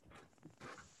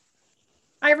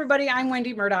Hi, everybody. I'm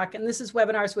Wendy Murdoch, and this is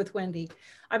Webinars with Wendy.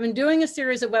 I've been doing a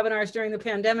series of webinars during the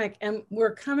pandemic, and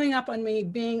we're coming up on me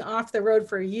being off the road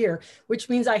for a year, which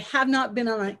means I have not been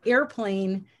on an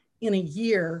airplane in a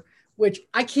year, which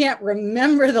I can't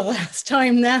remember the last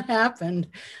time that happened.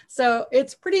 So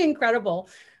it's pretty incredible.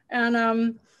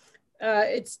 And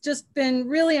it's just been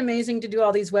really amazing to do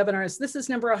all these webinars. This is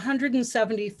number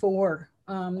 174.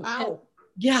 Wow.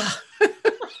 Yeah.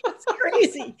 It's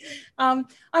crazy. I'm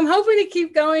hoping to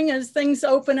keep going as things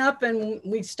open up and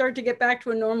we start to get back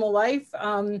to a normal life.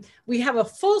 We have a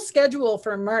full schedule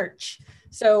for March.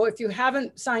 So if you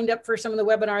haven't signed up for some of the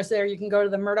webinars there, you can go to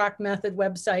the Murdoch Method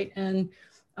website and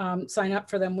sign up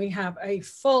for them. We have a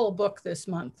full book this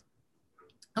month.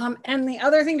 And the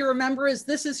other thing to remember is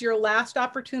this is your last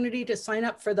opportunity to sign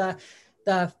up for the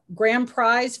grand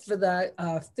prize for the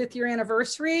 5th year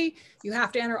anniversary. You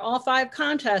have to enter all 5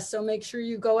 contests. So make sure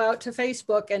you go out to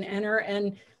Facebook and enter.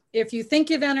 And if you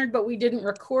think you've entered, but we didn't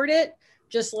record it,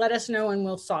 just let us know and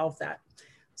we'll solve that.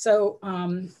 So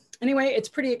anyway, it's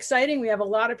pretty exciting. We have a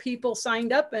lot of people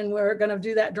signed up and we're going to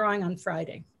do that drawing on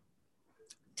Friday.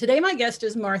 Today, my guest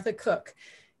is Martha Cook.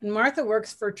 And Martha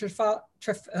works for Trafalgar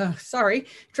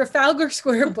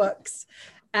Square Books.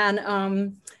 And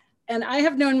I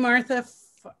have known Martha,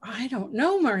 I don't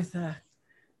know Martha.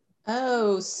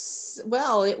 Oh,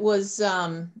 well, it was,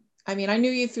 I mean, I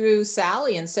knew you through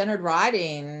Sally and Centered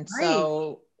Writing. Right.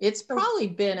 So it's probably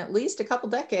been at least a couple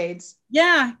decades.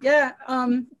 Yeah,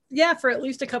 for at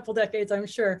least a couple decades, I'm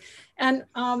sure. And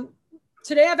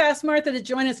today I've asked Martha to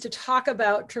join us to talk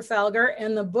about Trafalgar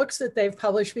and the books that they've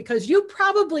published, because you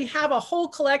probably have a whole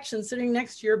collection sitting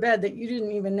next to your bed that you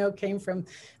didn't even know came from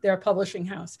their publishing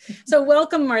house. So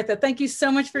welcome, Martha. Thank you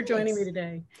so much for joining me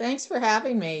today. Thanks for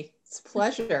having me. It's a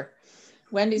pleasure.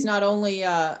 Wendy's not only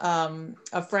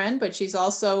a friend, but she's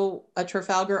also a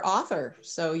Trafalgar author.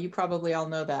 So you probably all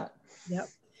know that. Yep.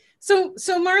 So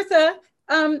Martha,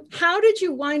 how did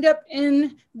you wind up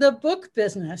in the book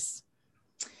business?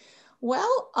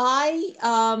 Well, I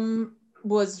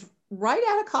was right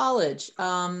out of college.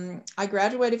 I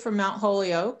graduated from Mount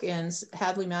Holyoke in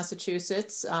Hadley,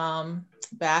 Massachusetts,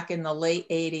 back in the late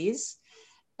 80s.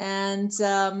 And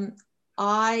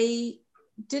I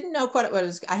didn't know quite what it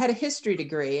was. I had a history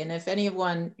degree. And if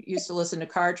anyone used to listen to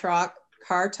Car Talk,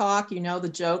 you know the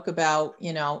joke about,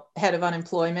 head of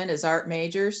unemployment is art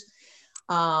majors.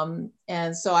 And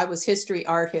so I was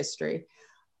art history.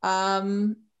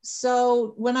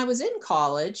 So when I was in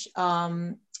college,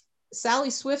 Sally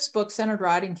Swift's book, Centered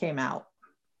Writing, came out.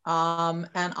 And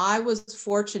I was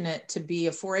fortunate to be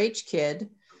a 4-H kid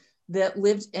that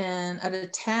lived at a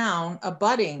town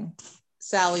abutting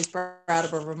Sally's,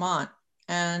 Brattleboro, Vermont.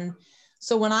 And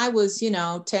so when I was,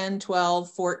 10,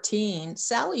 12, 14,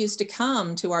 Sally used to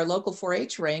come to our local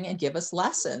 4-H ring and give us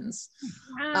lessons.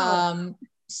 Wow.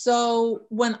 So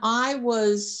when I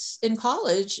was in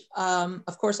college,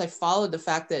 of course, I followed the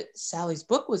fact that Sally's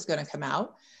book was going to come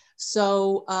out.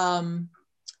 So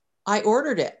I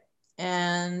ordered it.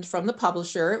 And from the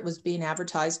publisher, it was being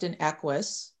advertised in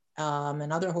Equus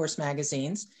and other horse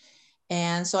magazines.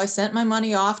 And so I sent my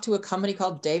money off to a company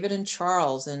called David and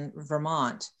Charles in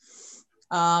Vermont.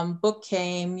 Book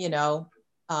came, a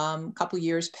couple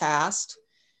years passed.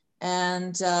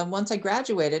 And once I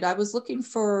graduated, I was looking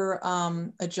for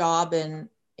a job in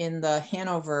the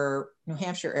Hanover, New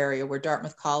Hampshire area where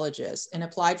Dartmouth College is, and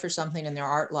applied for something in their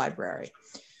art library.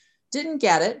 Didn't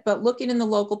get it, but looking in the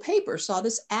local paper, saw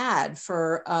this ad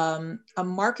for a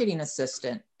marketing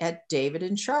assistant at David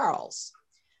and Charles.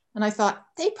 And I thought,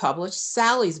 they published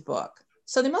Sally's book,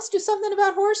 so they must do something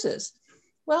about horses.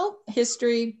 Well,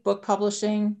 history, book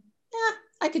publishing,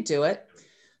 I could do it.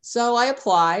 So I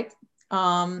applied.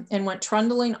 And went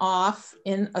trundling off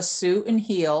in a suit and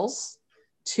heels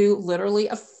to literally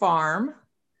a farm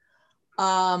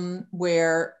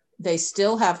where they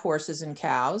still have horses and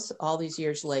cows all these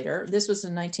years later. This was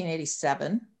in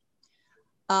 1987.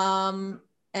 I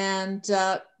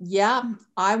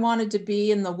wanted to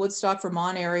be in the Woodstock,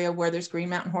 Vermont area where there's Green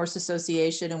Mountain Horse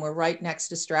Association, and we're right next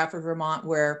to Stratford, Vermont,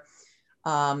 where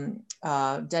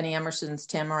Denny Emerson's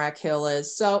Tamarack Hill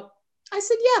is. So I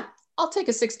said, yeah, I'll take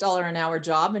a $6 an hour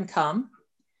job and come.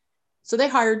 So they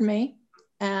hired me.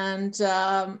 And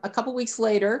a couple weeks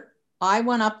later, I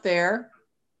went up there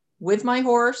with my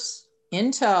horse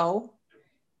in tow,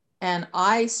 and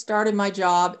I started my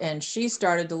job, and she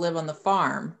started to live on the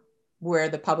farm where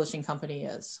the publishing company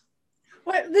is.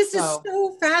 Well, this is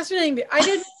so fascinating. I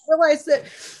didn't realize that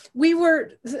we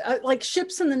were like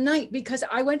ships in the night, because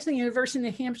I went to the University of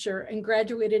New Hampshire and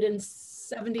graduated in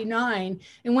 '79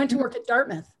 and went to work at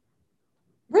Dartmouth.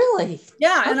 Really?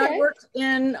 Yeah, and I Okay. worked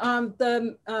in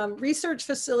the research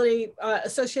facility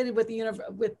associated with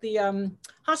the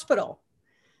hospital.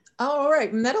 Oh, all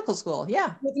right. Medical school.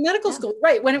 Yeah. With medical Yeah. school,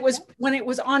 right? When it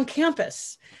was on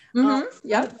campus, Mm-hmm.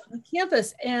 Yep. on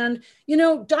campus, and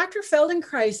Dr.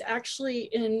 Feldenkrais actually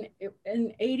in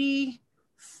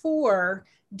 '84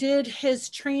 did his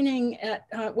training at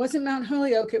it wasn't Mount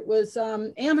Holyoke, it was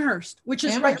Amherst, which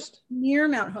is right Amherst. near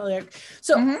Mount Holyoke.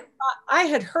 So Mm-hmm. I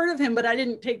had heard of him, but I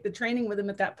didn't take the training with him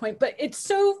at that point. But it's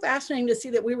so fascinating to see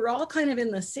that we were all kind of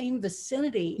in the same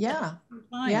vicinity at Yeah. the same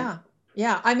time. Yeah.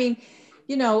 Yeah. I mean,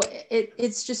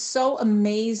 it's just so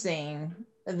amazing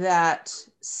that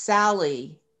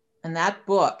Sally and that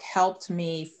book helped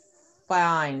me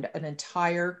find an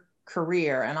entire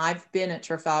career. And I've been at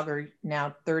Trafalgar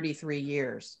now 33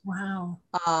 years. Wow.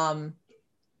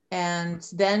 And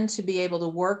then to be able to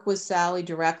work with Sally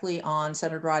directly on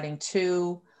Centered Writing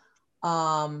 2.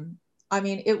 I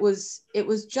mean, it was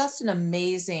just an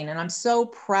amazing, and I'm so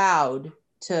proud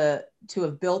to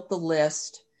have built the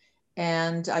list.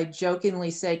 And I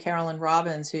jokingly say Carolyn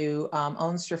Robbins, who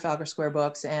owns Trafalgar Square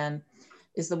Books and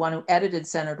is the one who edited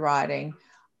Centered Writing,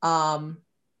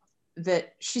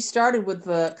 that she started with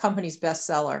the company's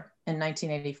bestseller in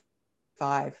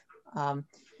 1985. Wow.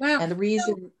 And the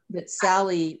reason that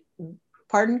Sally,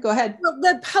 pardon, go ahead.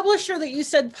 The publisher that you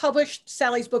said published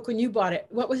Sally's book when you bought it,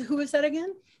 who was that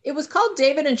again? It was called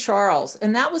David and Charles,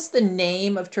 and that was the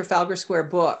name of Trafalgar Square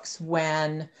Books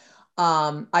when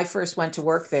I first went to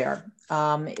work there.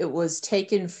 It was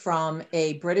taken from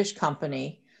a British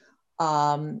company.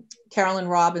 Carolyn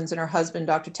Robbins and her husband,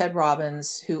 Dr. Ted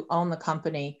Robbins, who owned the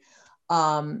company.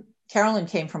 Carolyn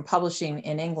came from publishing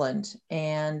in England,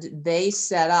 and they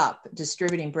set up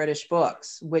distributing British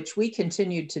books, which we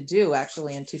continued to do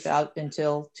actually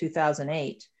until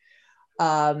 2008.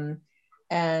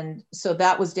 And so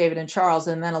that was David and Charles.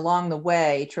 And then along the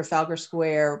way, Trafalgar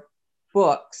Square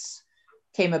Books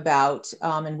came about,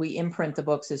 and we imprint the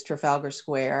books as Trafalgar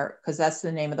Square because that's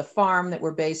the name of the farm that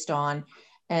we're based on.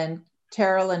 And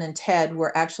Carolyn and Ted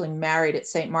were actually married at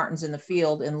St. Martin's in the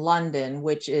Field in London,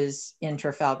 which is in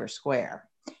Trafalgar Square,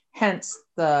 hence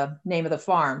the name of the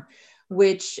farm,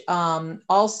 which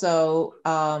also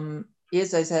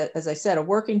is, as I said, a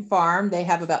working farm. They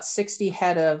have about 60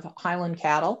 head of Highland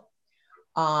cattle.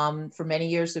 For many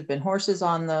years, there have been horses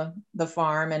on the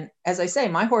farm. And as I say,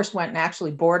 my horse went and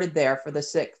actually boarded there for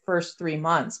the first 3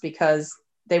 months because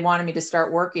they wanted me to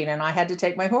start working and I had to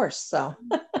take my horse. So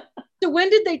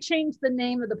when did they change the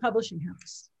name of the publishing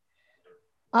house?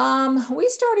 We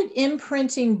started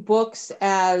imprinting books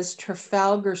as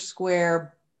Trafalgar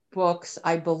Square Books,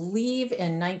 I believe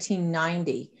in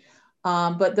 1990.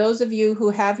 But those of you who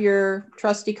have your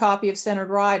trusty copy of Centered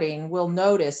Writing will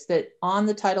notice that on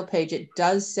the title page, it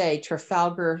does say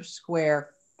Trafalgar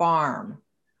Square Farm.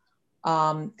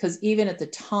 Because even at the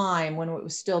time when it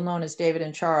was still known as David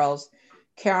and Charles,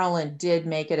 Carolyn did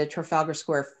make it a Trafalgar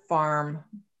Square Farm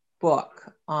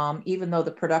book, even though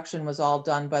the production was all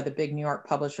done by the big New York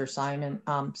publisher,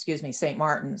 St.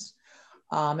 Martin's.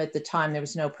 At the time, there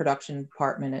was no production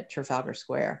department at Trafalgar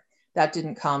Square. That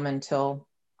didn't come until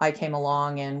I came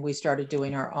along and we started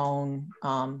doing our own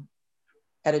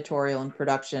editorial and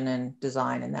production and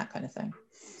design and that kind of thing.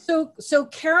 So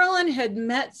Carolyn had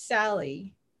met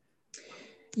Sally.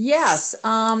 Yes.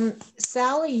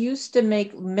 Sally used to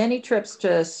make many trips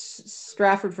to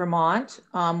Stratford, Vermont.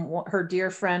 Her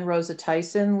dear friend, Rosa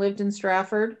Tyson, lived in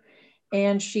Stratford,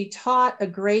 and she taught a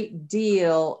great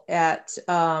deal at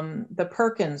the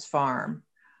Perkins farm.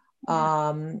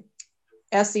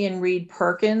 Essie and Reed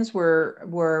Perkins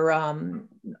owned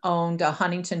a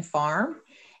Huntington farm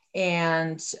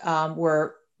and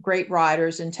were great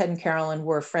riders, and Ted and Carolyn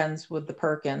were friends with the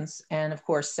Perkins. And of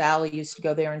course, Sally used to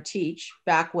go there and teach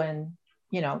back when,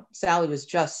 Sally was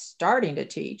just starting to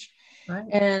teach. Right.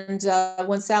 And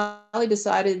when Sally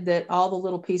decided that all the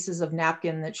little pieces of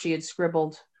napkin that she had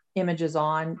scribbled images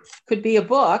on could be a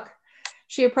book,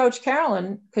 she approached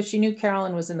Carolyn because she knew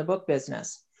Carolyn was in the book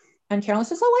business. And Carolyn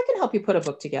says, "Oh, I can help you put a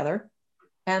book together."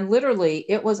 And literally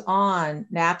it was on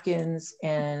napkins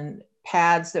and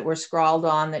pads that were scrawled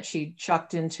on that she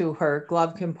chucked into her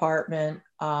glove compartment.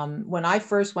 When I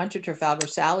first went to Trafalgar,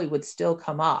 Sally would still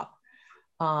come up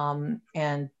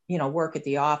and, work at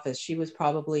the office. She was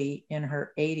probably in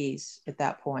her 80s at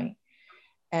that point.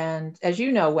 And as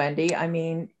you know, Wendy, I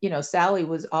mean, Sally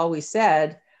was always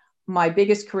said, my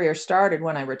biggest career started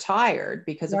when I retired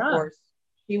because, of course,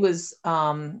 she was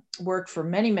worked for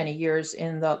many, many years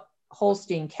in the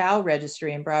Holstein cow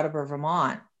registry in Brattleboro,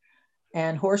 Vermont.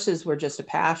 And horses were just a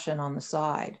passion on the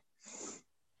side.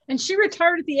 And she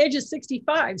retired at the age of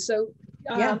 65. So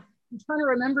yeah. I'm trying to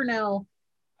remember now.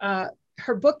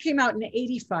 Her book came out in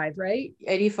 85, right?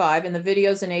 85, and the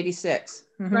videos in 86.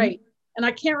 Mm-hmm. Right. And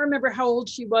I can't remember how old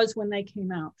she was when they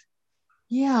came out.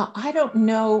 Yeah, I don't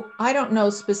know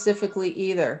specifically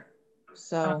either.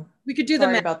 So we could do sorry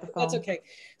the math. about the phone. That's okay.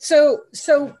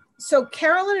 So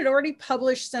Carolyn had already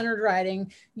published Centered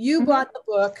Writing. You Mm-hmm. bought the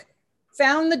book,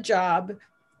 found the job,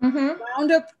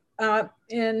 wound up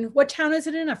in what town is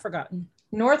it in? I've forgotten.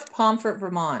 North Pomfret,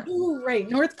 Vermont. Oh, right.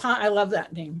 I love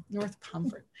that name, North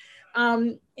Pomfret.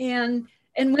 And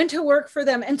went to work for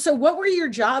them. And so what were your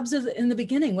jobs in the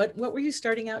beginning? What were you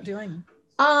starting out doing?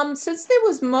 Since there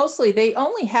was they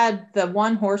only had the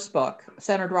one horse book,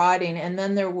 Centered Riding, and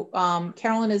then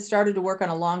Carolyn had started to work on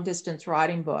a long distance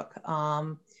riding book.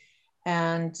 But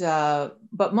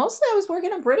mostly I was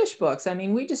working on British books. I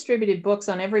mean, we distributed books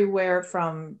on everywhere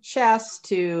from chess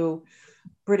to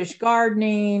British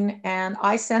gardening, and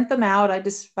I sent them out. I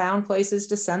just found places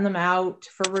to send them out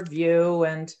for review,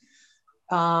 and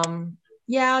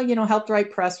helped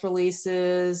write press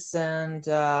releases, and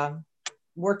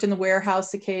worked in the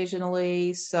warehouse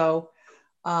occasionally. So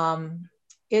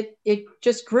it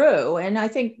just grew. And I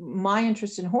think my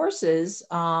interest in horses,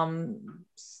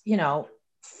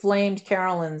 flamed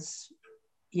Carolyn's,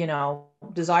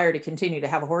 desire to continue to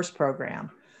have a horse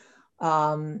program.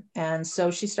 And so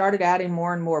she started adding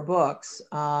more and more books.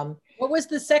 What was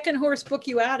the second horse book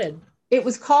you added? It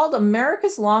was called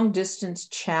America's Long Distance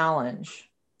Challenge.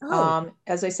 Oh.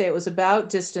 As I say, it was about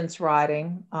distance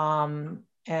riding.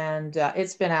 And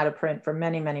it's been out of print for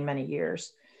many, many, many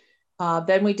years.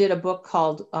 Then we did a book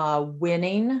called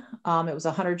Winning. It was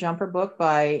a hunter jumper book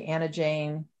by Anna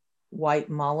Jane White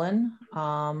Mullen.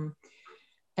 And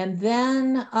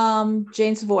then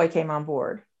Jane Savoy came on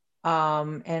board.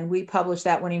 And we published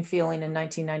That Winning Feeling in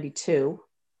 1992.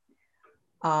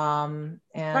 So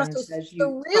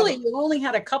really, you only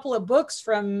had a couple of books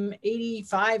from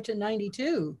 85 to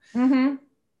 92. Mm-hmm.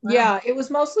 Wow. Yeah, it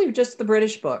was mostly just the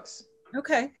British books.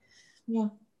 Okay. Yeah.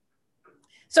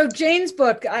 So Jane's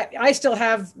book, I still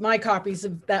have my copies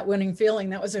of That Winning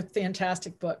Feeling. That was a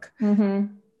fantastic book. Mm-hmm.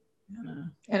 Yeah.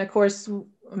 And of course,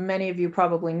 many of you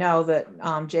probably know that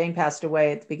Jane passed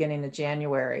away at the beginning of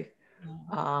January.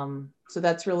 So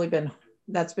that's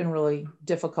been really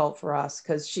difficult for us,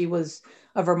 because she was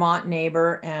a Vermont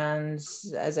neighbor, and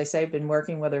as I say, I've been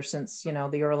working with her since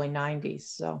the early 90s.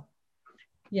 So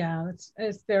yeah,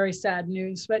 it's very sad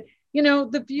news, but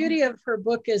the beauty of her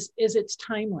book is it's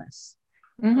timeless.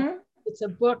 Mm-hmm. It's a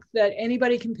book that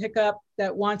anybody can pick up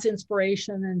that wants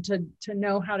inspiration and to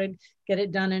know how to get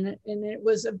it done. And it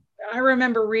was I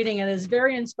remember reading it as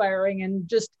very inspiring, and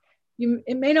just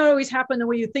it may not always happen the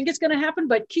way you think it's going to happen,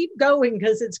 but keep going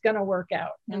because it's going to work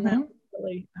out. And that's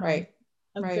really a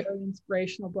very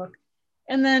inspirational book.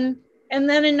 And then in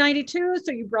 92,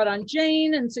 so you brought on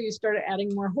Jane, and so you started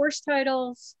adding more horse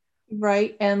titles.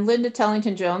 Right. And Linda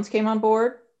Tellington Jones came on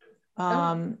board.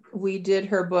 We did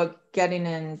her book, Getting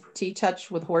in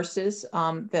T-Touch with Horses,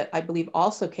 that I believe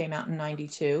also came out in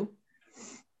 92.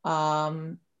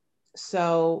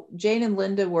 So Jane and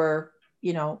Linda were,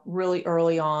 really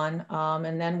early on.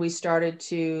 And then we started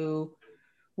to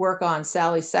work on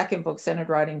Sally's second book, Centered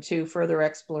Writing 2, Further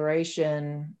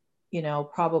Exploration,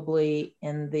 probably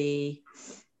in the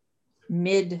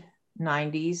mid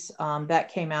 90s. That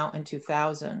came out in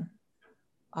 2000.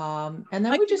 And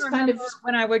then we just kind of,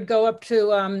 when I would go up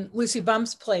to Lucy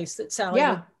Bump's place that Sally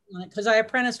would, because I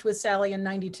apprenticed with Sally in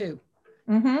 92.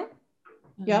 Mm-hmm.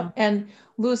 Yep. And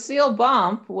Lucille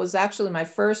Bump was actually my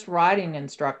first riding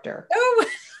instructor. Oh.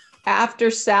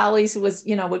 After Sally's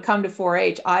would come to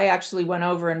 4-H, I actually went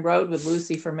over and rode with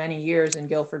Lucy for many years in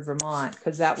Guilford, Vermont,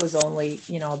 because that was only,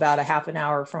 about a half an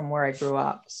hour from where I grew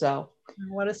up. So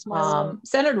what a small world.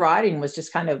 Centered Riding was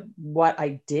just kind of what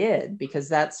I did, because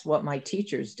that's what my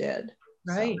teachers did.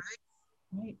 Right.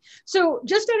 So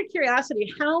just out of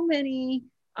curiosity, how many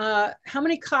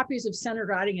copies of Centered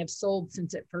Riding have sold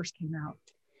since it first came out?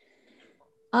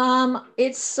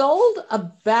 It sold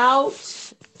about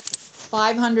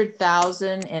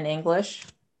 500,000 in English.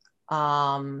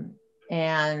 And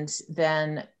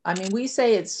then, we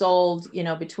say it sold,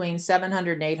 between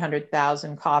 700 and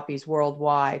 800,000 copies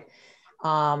worldwide.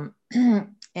 And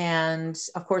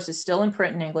of course, it's still in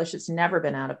print in English. It's never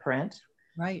been out of print.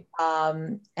 Right.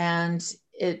 And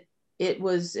it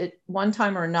was at one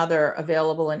time or another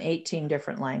available in 18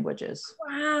 different languages.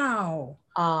 Wow.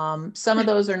 Some of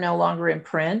those are no longer in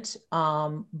print,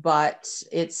 but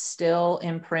it's still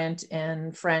in print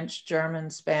in French, German,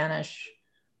 Spanish,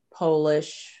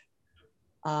 Polish,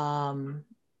 and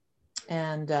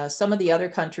some of the other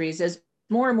countries. As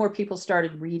more and more people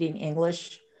started reading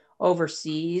English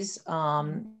overseas.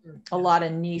 A lot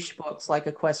of niche books like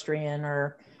equestrian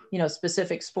or,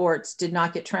 specific sports did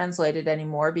not get translated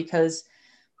anymore because,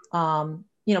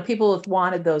 people have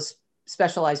wanted those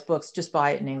specialized books, just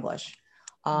buy it in English.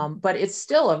 But it's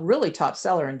still a really top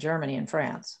seller in Germany and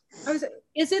France.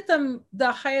 Is it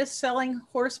the highest selling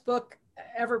horse book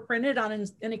ever printed on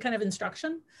any kind of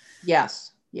instruction?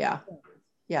 Yes. Yeah.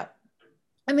 Yeah.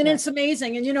 I mean, it's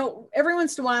amazing. And, every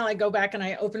once in a while I go back and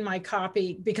I open my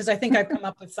copy because I think I've come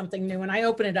up with something new, and I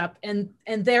open it up and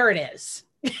there it is.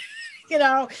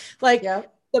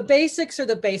 The basics are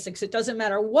the basics. It doesn't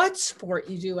matter what sport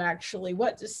you do, actually.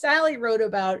 What Sally wrote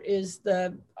about is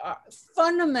the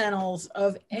fundamentals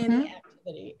of any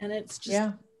activity. And it's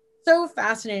just so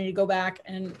fascinating to go back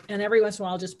and every once in a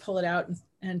while just pull it out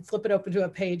and flip it open to a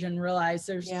page and realize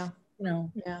there's,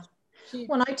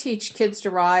 When I teach kids to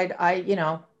ride,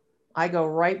 I go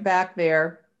right back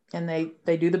there and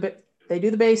they do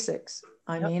the basics.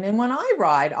 I mean, and when I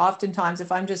ride, oftentimes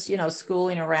if I'm just,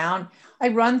 schooling around, I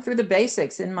run through the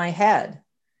basics in my head.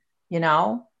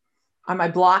 Are my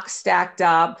blocks stacked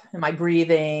up? Am I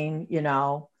breathing?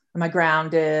 Am I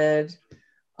grounded?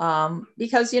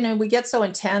 Because, we get so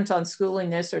intent on schooling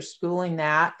this or schooling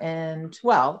that. And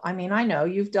well, I mean, I know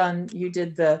you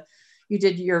did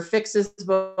your fixes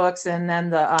books and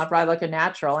then the Ride Like a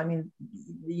Natural. I mean,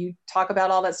 you talk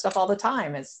about all that stuff all the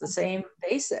time. It's the same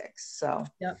basics. So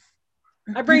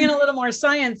I bring in a little more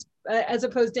science as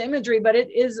opposed to imagery, but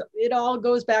it all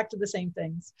goes back to the same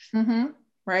things.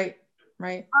 Right.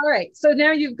 All right. So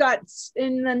now you've got,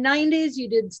 in the 90s, you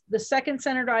did the second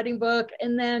centered riding book.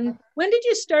 And then when did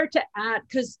you start to add?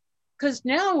 Because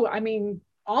now, I mean,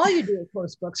 all you do is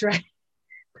horse books, right?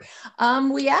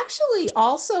 We actually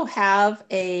also have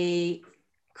a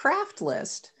craft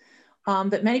list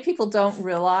that many people don't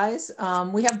realize.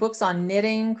 We have books on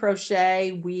knitting,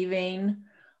 crochet, weaving.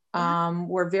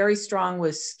 We're very strong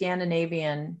with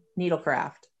Scandinavian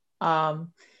needlecraft. But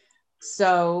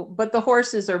the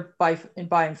horses are by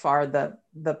and far the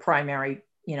primary,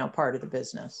 part of the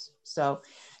business. So,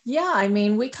 I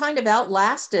mean, we kind of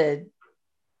outlasted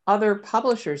other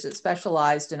publishers that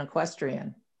specialized in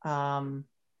equestrian.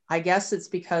 I guess it's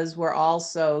because we're all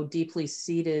so deeply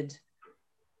seated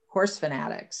horse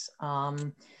fanatics.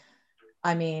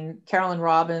 I mean, Carolyn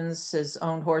Robbins has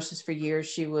owned horses for years.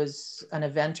 She was an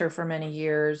eventer for many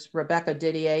years. Rebecca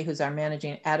Didier, who's our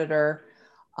managing editor,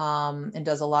 and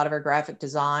does a lot of her graphic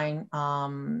design.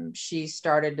 She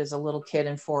started as a little kid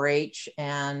in 4-H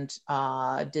and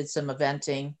did some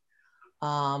eventing.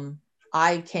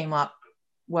 I came up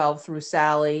through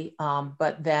Sally,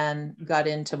 but then got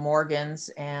into Morgan's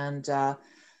and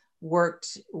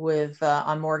worked with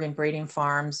on Morgan breeding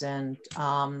farms and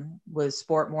with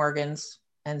Sport Morgans,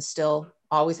 and still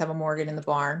always have a Morgan in the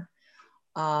barn.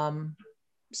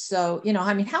 So,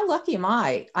 I mean, how lucky am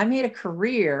I? I made a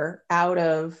career out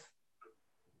of,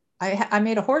 I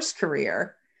made a horse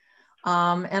career.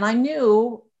 And I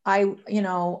knew I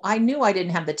didn't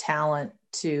have the talent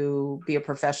to be a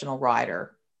professional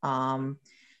rider.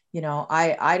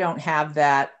 I don't have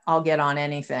that I'll get on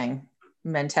anything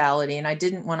mentality. And I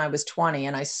didn't when I was 20,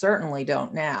 and I certainly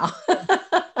don't now.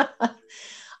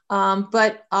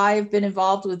 But I've been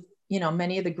involved with,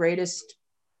 many of the greatest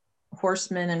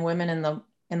horsemen and women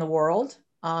in the world.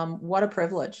 What a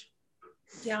privilege.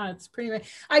 Yeah, it's pretty.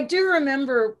 I do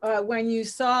remember when you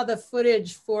saw the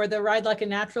footage for the Ride Like a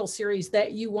Natural series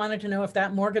that you wanted to know if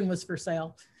that Morgan was for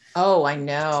sale. Oh, I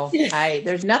know.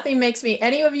 There's nothing makes me,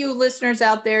 any of you listeners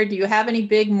out there, do you have any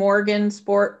big Morgan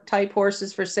sport type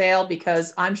horses for sale?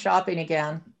 Because I'm shopping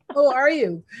again. Oh, are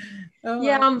you? Oh,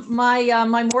 yeah,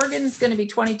 my Morgan's going to be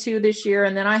 22 this year.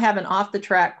 And then I have an off the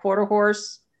track quarter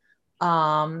horse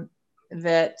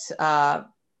that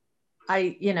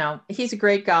he's a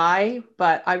great guy,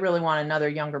 but I really want another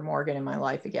younger Morgan in my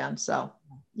life again. So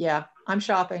yeah, I'm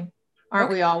shopping.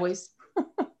 Aren't we always?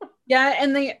 Yeah.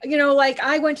 And they, like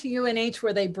I went to UNH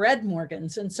where they bred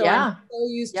Morgans. And so I'm so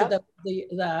used to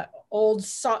the old,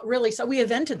 really, so we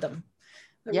evented them.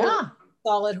 They're really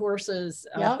solid horses,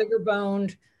 bigger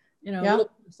boned,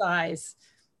 little size.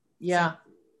 Yeah. So,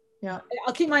 yeah.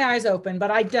 I'll keep my eyes open,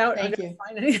 but I doubt I'm going to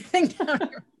find anything down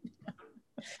here.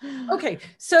 Okay.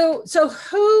 So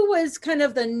who was kind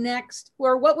of the next,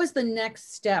 or what was the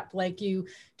next step? Like you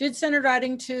did centered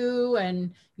riding too,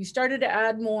 and you started to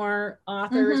add more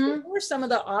authors. Who were some of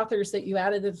the authors that you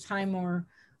added at the time, or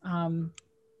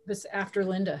this after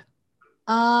Linda?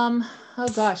 Oh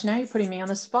gosh, now you're putting me on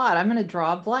the spot. I'm going to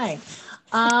draw a blank.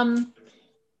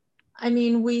 I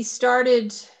mean, we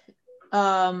started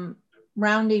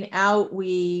rounding out,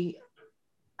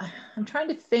 I'm trying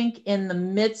to think in the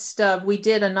midst of, we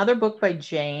did another book by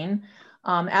Jane.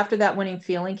 After that Winning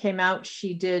Feeling came out,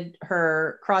 she did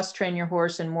her Cross Train Your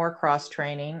Horse and more cross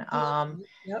training.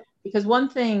 Yep. Because one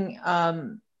thing,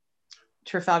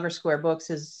 Trafalgar Square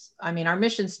Books is, I mean, our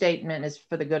mission statement is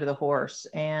for the good of the horse.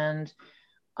 And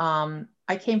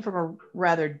I came from a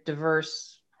rather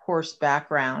diverse horse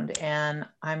background, and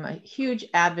I'm a huge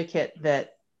advocate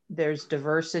that there's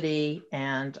diversity,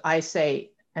 and I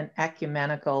say an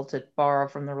ecumenical, to borrow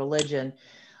from the religion,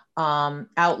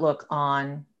 outlook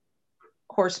on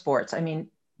horse sports. I mean,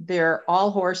 they're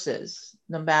all horses,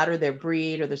 no matter their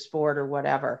breed or the sport or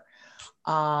whatever.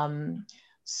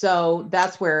 So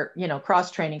that's where, you know,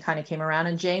 cross training kind of came around,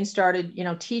 and Jane started, you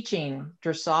know, teaching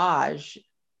dressage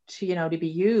to, you know, to be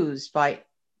used by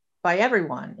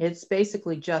everyone. It's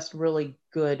basically just really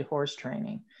good horse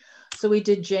training. So we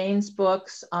did Jane's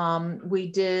books.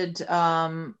 We did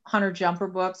Hunter Jumper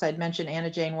books. I'd mentioned Anna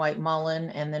Jane White Mullen,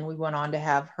 and then we went on to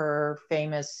have her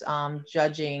famous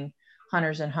judging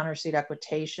hunters and hunter seat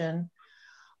equitation.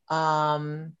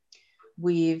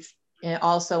 We've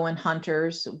also in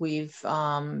hunters, we've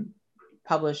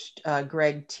published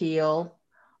Greg Teal,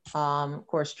 of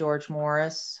course, George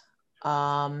Morris.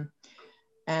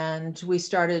 And we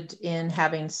started in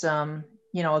having some,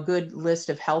 you know, a good list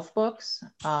of health books.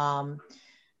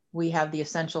 We have The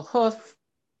Essential Hoof.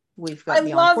 We've got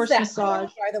Beyond Horse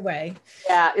Massage. By the way.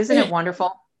 Yeah, isn't it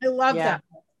wonderful? I love that.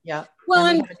 Yeah.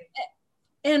 Well,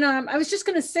 and I was just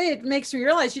going to say, it makes me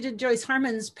realize you did Joyce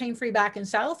Harmon's Pain Free Back and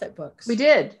Saddle Fit books. We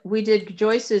did. We did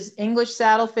Joyce's English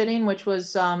Saddle Fitting, which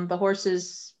was the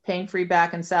horse's Pain Free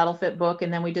Back and Saddle Fit book.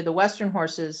 And then we did the Western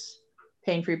Horses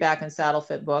Pain Free Back and Saddle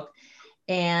Fit book.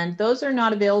 And those are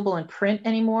not available in print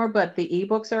anymore, but the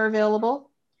ebooks are available.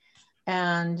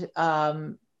 And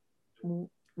I'm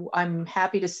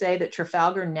happy to say that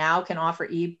Trafalgar now can offer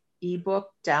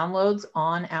ebook downloads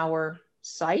on our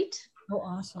site. Oh,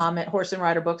 awesome. At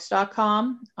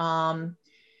horseandriderbooks.com.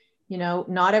 You know,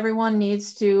 not everyone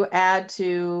needs to add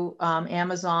to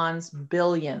Amazon's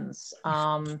billions.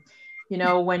 You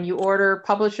know, when you order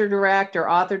publisher direct or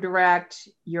author direct,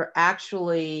 you're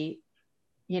actually,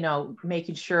 you know,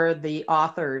 making sure the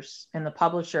authors and the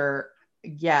publisher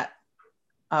get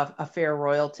a fair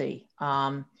royalty.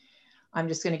 I'm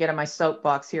just going to get on my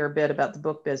soapbox here a bit about the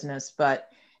book business, but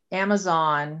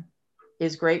Amazon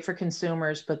is great for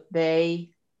consumers, but they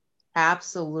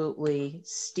absolutely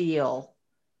steal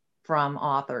from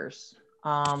authors.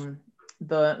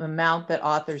 The amount that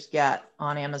authors get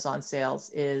on Amazon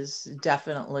sales is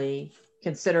definitely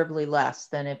considerably less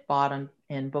than if bought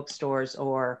in bookstores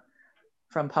or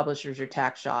from publishers or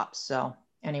tax shops. So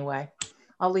anyway,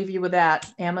 I'll leave you with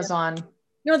that. Amazon.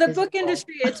 No, the book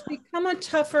industry, it's become a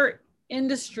tougher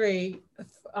industry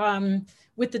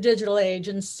with the digital age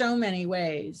in so many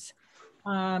ways.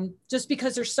 Just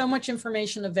because there's so much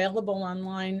information available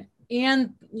online,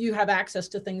 and you have access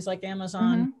to things like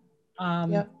Amazon.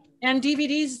 Yep. And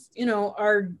DVDs, you know,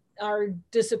 are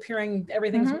disappearing.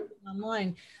 Everything's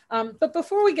online. But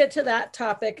before we get to that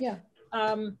topic,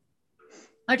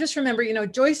 I just remember, you know,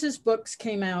 Joyce's books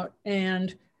came out,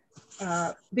 and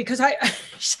because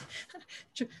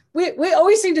we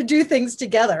always seem to do things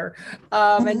together.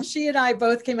 And she and I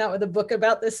both came out with a book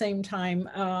about the same time.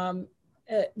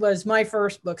 It was my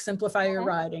first book, Simplify Your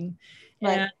Riding.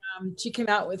 Right. And she came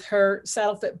out with her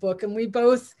Saddle Fit book, and we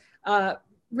both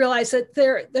realized that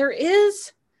there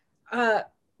is,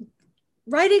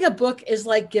 writing a book is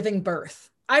like giving birth.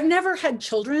 I've never had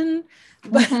children,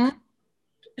 but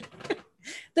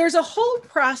there's a whole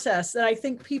process that I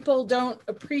think people don't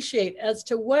appreciate as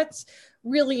to what's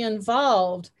really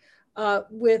involved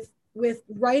with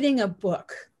writing a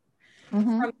book.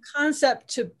 From concept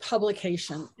to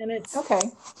publication. And it's okay.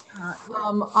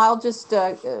 I'll just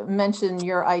mention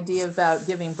your idea about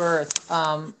giving birth.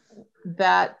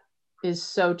 That is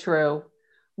so true.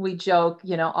 We joke,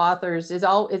 you know, authors it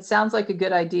sounds like a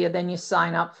good idea, then you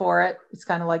sign up for it. It's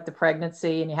kind of like the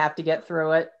pregnancy, and you have to get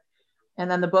through it.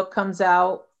 And then the book comes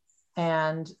out,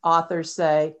 and authors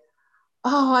say,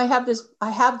 "Oh, I have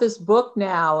this book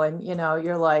now," and you know,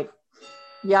 you're like,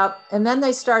 "Yep." And then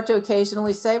they start to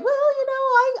occasionally say, "Well, you know,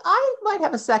 I might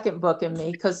have a second book in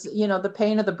me," because you know the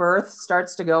pain of the birth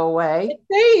starts to go away. It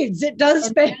fades. It does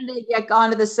fade. And they get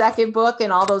on to the second book,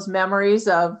 and all those memories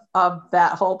of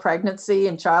that whole pregnancy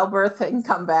and childbirth can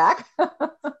come back.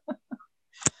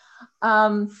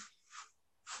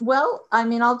 Well, I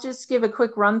mean, I'll just give a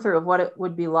quick run through of what it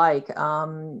would be like.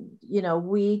 You know,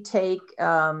 we take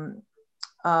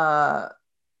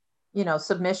you know,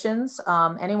 submissions.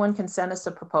 Anyone can send us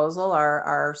a proposal.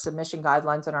 Our submission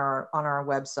guidelines on our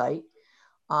website.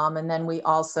 And then we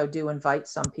also do invite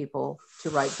some people to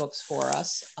write books for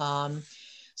us.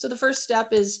 So the first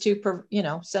step is to,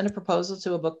 send a proposal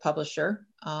to a book publisher.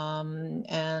 We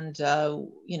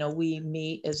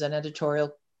meet as an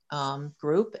editorial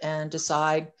group and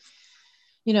decide,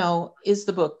 is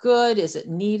the book good? Is it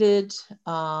needed?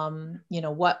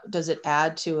 What does it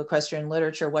add to equestrian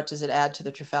literature? What does it add to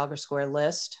the Trafalgar Square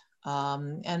list?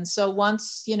 And so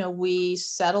once, we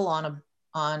settle on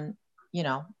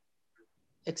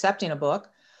accepting a book,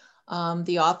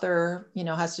 the author,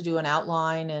 has to do an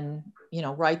outline and,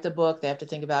 write the book. They have to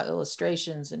think about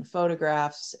illustrations and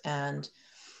photographs. And,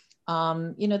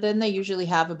 then they usually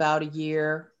have about a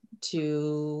year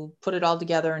to put it all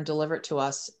together and deliver it to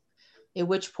us, at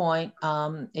which point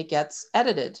it gets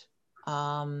edited.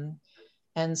 And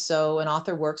so an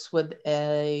author works with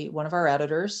one of our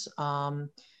editors,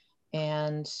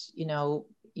 and,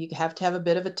 you have to have a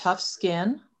bit of a tough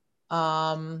skin,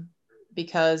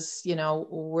 because,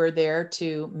 we're there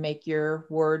to make your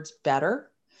words better.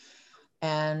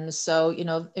 And so,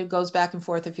 it goes back and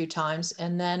forth a few times,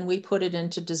 and then we put it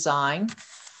into design.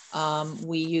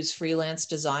 We use freelance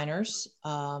designers,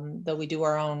 though we do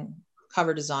our own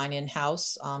cover design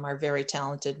in-house. Our very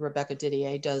talented Rebecca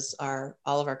Didier does all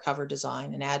of our cover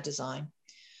design and ad design.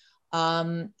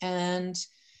 And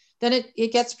then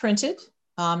it gets printed.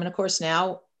 And of course,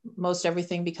 now most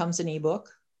everything becomes an ebook,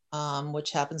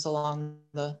 which happens along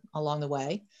the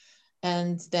way.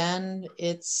 And then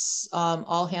it's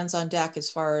all hands on deck as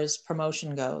far as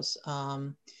promotion goes.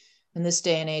 In this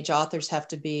day and age, authors have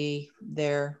to be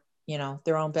their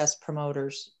own best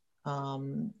promoters.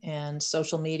 And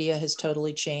social media has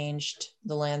totally changed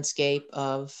the landscape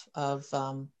of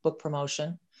book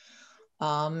promotion.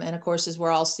 And of course, as we're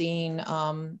all seeing,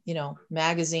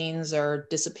 magazines are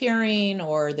disappearing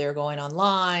or they're going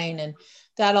online, and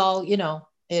that all,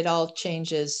 it all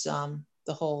changes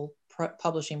the whole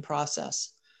publishing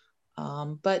process.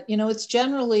 But, it's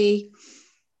generally,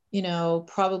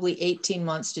 probably 18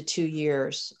 months to 2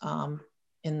 years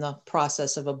in the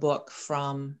process of a book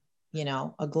from,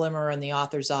 a glimmer in the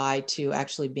author's eye to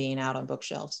actually being out on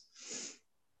bookshelves.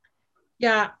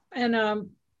 Yeah. And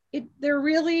they're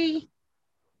really,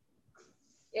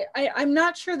 I'm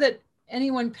not sure that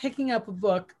anyone picking up a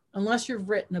book, unless you've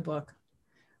written a book,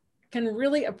 can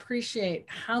really appreciate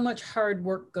how much hard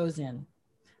work goes in.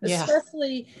 Yeah.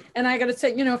 Especially, and I got to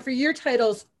say, for your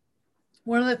titles,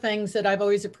 one of the things that I've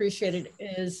always appreciated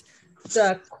is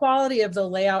the quality of the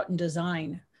layout and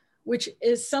design, which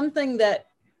is something that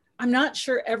I'm not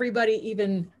sure everybody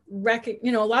even a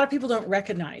lot of people don't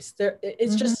recognize.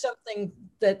 It's just something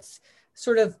that's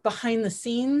sort of behind the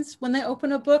scenes when they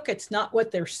open a book. It's not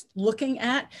what they're looking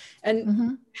at.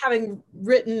 And having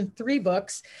written 3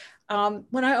 books,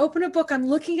 when I open a book, I'm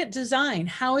looking at design.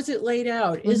 How is it laid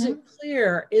out? Is it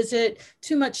clear? Is it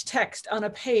too much text on a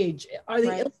page? Are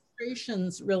the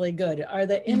illustrations really good? Are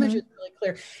the images really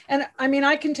clear? And I mean,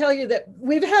 I can tell you that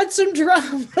we've had some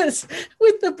dramas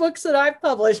with the books that I've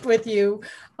published with you,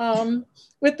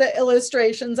 with the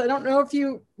illustrations. I don't know if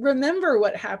you remember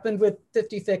what happened with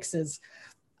 50 Fixes.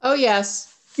 Oh,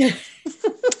 yes.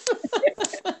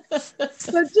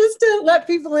 So just to let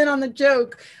people in on the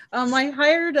joke, I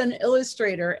hired an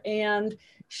illustrator and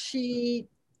she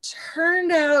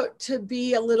turned out to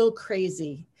be a little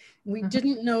crazy. We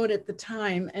didn't know it at the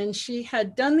time. And she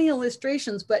had done the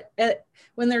illustrations, but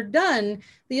when they're done,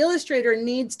 the illustrator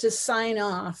needs to sign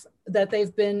off that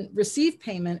they've been received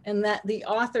payment and that the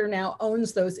author now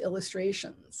owns those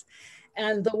illustrations.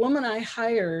 And the woman I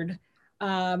hired,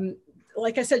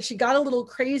 like I said, she got a little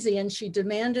crazy and she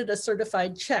demanded a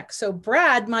certified check. So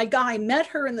Brad, my guy, met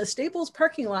her in the Staples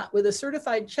parking lot with a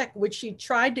certified check, which she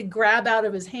tried to grab out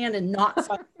of his hand and not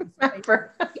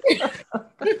remember.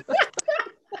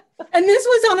 And this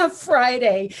was on a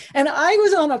Friday, and I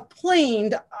was on a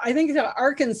plane, I think to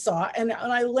Arkansas, and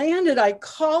when I landed, I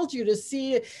called you to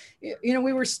see,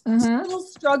 we were still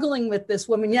struggling with this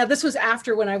woman. Yeah, this was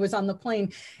after when I was on the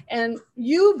plane. And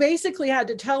you basically had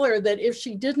to tell her that if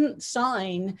she didn't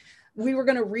sign, we were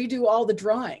going to redo all the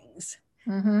drawings.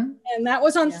 And that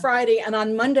was on Friday, and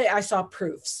on Monday, I saw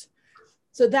proofs.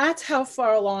 So that's how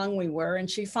far along we were. And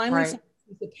she finally signed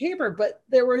the paper, but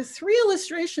there were 3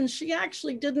 illustrations she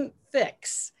actually didn't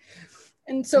fix.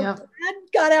 And so Brad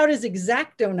got out his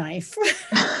X-Acto knife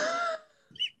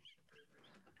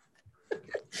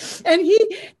and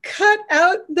he cut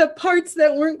out the parts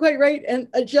that weren't quite right and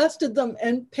adjusted them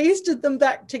and pasted them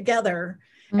back together.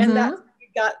 And that's how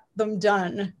we got them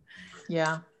done.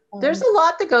 Yeah. There's a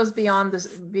lot that goes beyond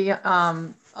this,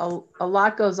 a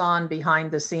lot goes on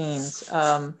behind the scenes.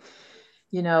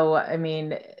 You know, I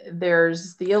mean,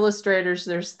 there's the illustrators,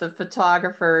 there's the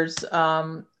photographers.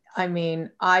 I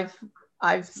mean, I've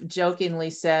jokingly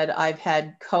said I've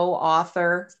had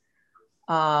co-author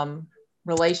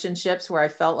relationships where I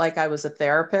felt like I was a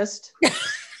therapist.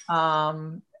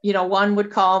 You know, one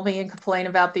would call me and complain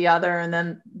about the other, and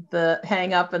then the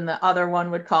hang up, and the other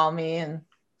one would call me and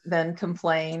then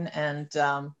complain. And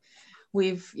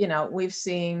we've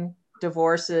seen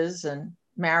divorces and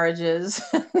marriages.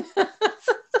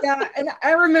 Yeah, and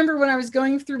I remember when I was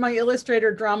going through my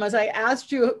illustrator dramas, I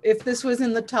asked you if this was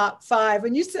in the top 5,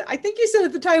 and you said, I think you said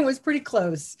at the time it was pretty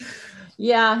close.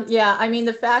 Yeah. I mean,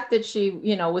 the fact that she,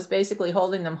 was basically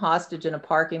holding them hostage in a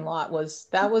parking lot was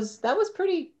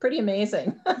pretty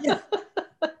amazing. Yeah.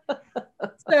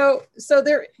 So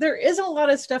there is a lot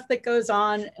of stuff that goes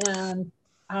on, and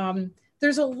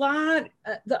there's a lot.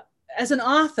 As an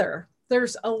author,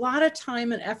 there's a lot of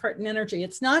time and effort and energy.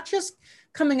 It's not just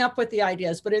coming up with the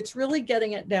ideas, but it's really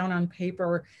getting it down on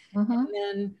paper.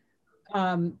 And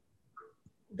then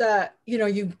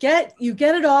you get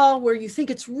it all where you think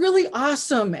it's really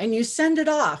awesome, and you send it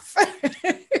off.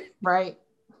 Right.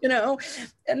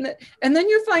 And then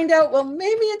you find out, well,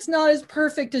 maybe it's not as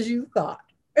perfect as you thought.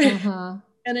 And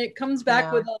it comes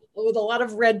back with a lot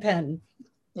of red pen.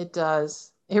 It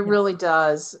does. It really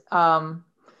does.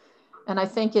 And I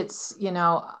think it's,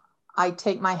 I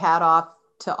take my hat off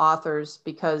to authors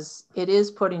because it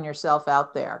is putting yourself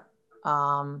out there.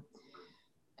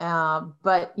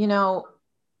 But,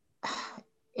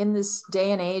 in this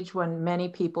day and age when many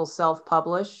people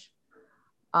self-publish,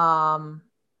 I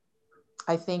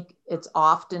think it's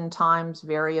oftentimes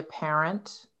very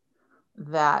apparent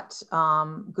that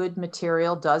good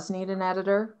material does need an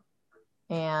editor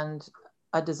and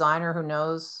a designer who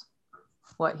knows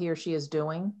what he or she is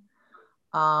doing.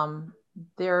 A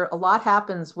lot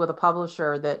happens with a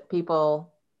publisher that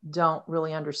people don't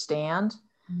really understand.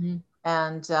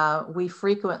 And we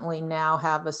frequently now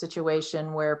have a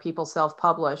situation where people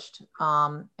self-published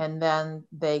and then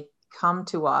they come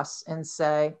to us and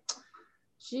say,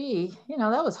 gee,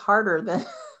 that was harder than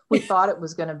we thought it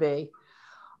was going to be.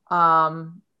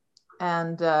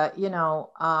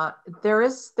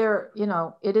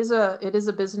 It is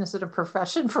a business and a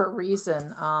profession for a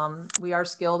reason. We are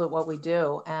skilled at what we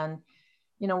do. And,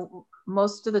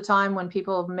 most of the time when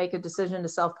people make a decision to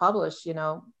self-publish,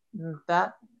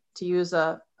 that, to use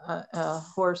a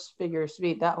horse figure of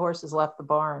speech, that horse has left the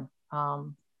barn.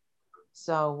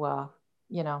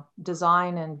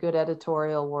 Design and good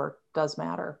editorial work does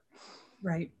matter.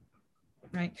 Right.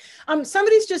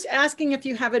 Somebody's just asking if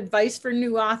you have advice for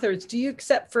new authors. Do you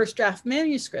accept first draft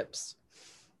manuscripts?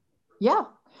 Yeah.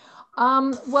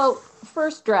 Well,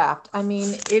 first draft, I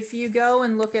mean, if you go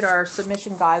and look at our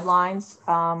submission guidelines,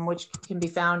 which can be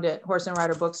found at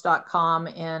horseandriderbooks.com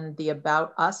in the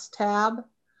About Us tab,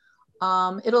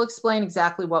 it'll explain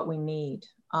exactly what we need.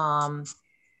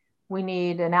 We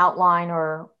need an outline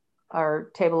or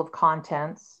table of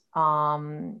contents.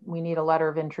 We need a letter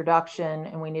of introduction,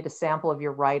 and we need a sample of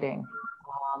your writing.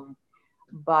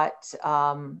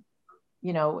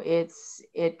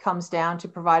 It comes down to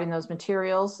providing those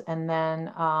materials, and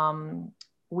then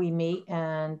we meet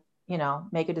and,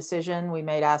 make a decision. We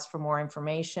may ask for more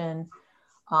information.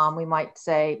 We might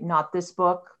say, not this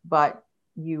book, but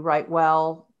you write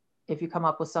well. If you come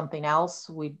up with something else,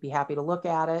 we'd be happy to look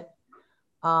at it.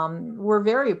 We're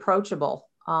very approachable.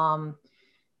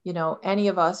 Any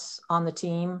of us on the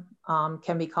team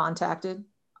can be contacted.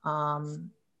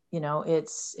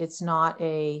 It's not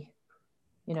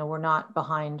we're not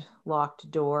behind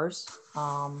locked doors.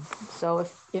 So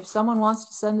if someone wants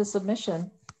to send a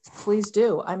submission, please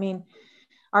do. I mean,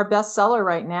 our bestseller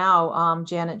right now,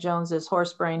 Janet Jones's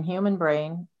Horse Brain, Human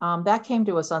Brain, that came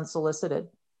to us unsolicited.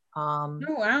 Oh,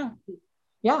 wow.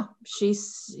 Yeah, she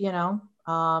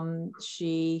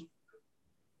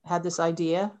had this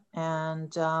idea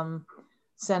and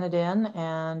sent it in,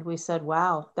 and we said,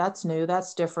 wow, that's new,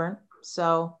 that's different.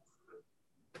 So,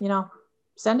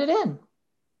 send it in.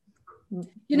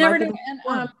 You never know.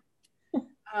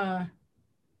 And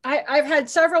I've had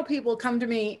several people come to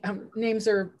me, names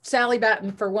are Sally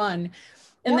Batten for one,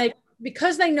 and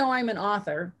because they know I'm an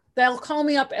author, they'll call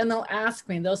me up and they'll ask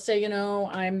me, they'll say,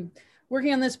 I'm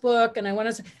working on this book and I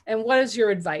want to, and what is your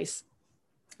advice?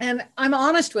 And I'm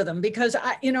honest with them because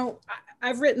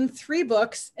I've written 3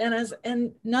 books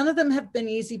and none of them have been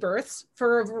easy births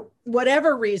for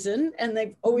whatever reason. And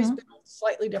they've always been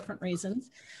slightly different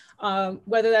reasons.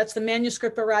 Whether that's the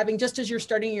manuscript arriving just as you're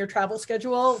starting your travel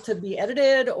schedule to be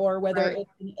edited, or whether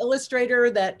it's an illustrator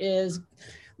that is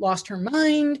lost her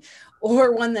mind,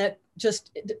 or one that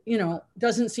just,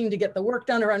 doesn't seem to get the work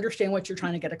done or understand what you're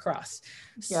trying to get across.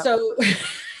 Yep. So,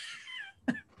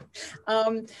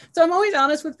 so I'm always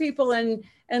honest with people and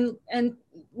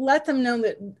let them know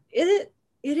that it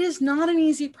is not an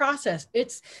easy process.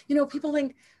 It's, people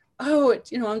think, oh,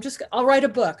 I'll write a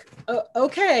book.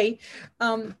 Okay.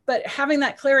 But having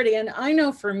that clarity, and I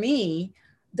know for me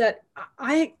that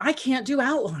I can't do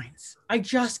outlines. I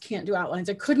just can't do outlines.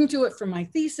 I couldn't do it for my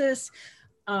thesis.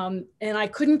 And I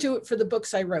couldn't do it for the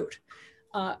books I wrote.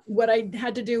 What I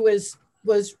had to do was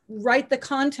write the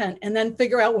content and then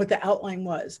figure out what the outline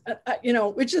was,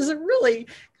 which is a really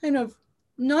kind of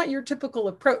not your typical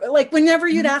approach. Like whenever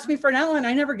you'd ask me for an outline,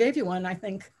 I never gave you one, I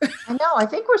think. I know. I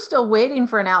think we're still waiting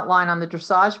for an outline on the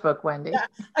dressage book, Wendy. Yeah,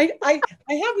 I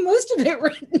have most of it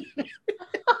written.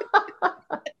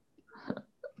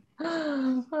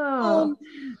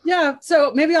 Yeah,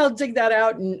 so maybe I'll dig that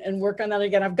out and work on that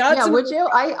again. I've got would you?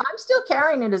 I'm still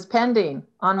carrying it as pending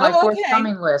on my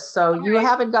forthcoming list, so you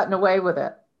haven't gotten away with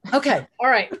it. Okay, all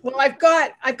right. Well, I've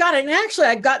got it, and actually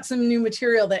I've got some new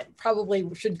material that probably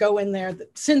should go in there.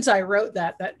 Since I wrote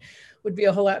that would be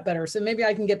a whole lot better. So maybe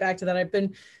I can get back to that.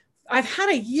 I've had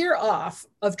a year off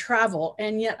of travel,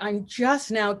 and yet I'm just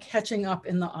now catching up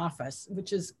in the office,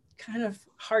 which is kind of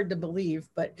hard to believe,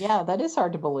 but yeah, that is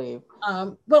hard to believe.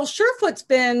 Well, Surefoot's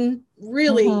been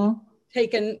really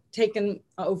taken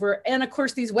over, and of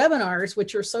course these webinars,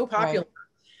 which are so popular,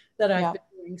 that I've been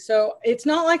doing. So it's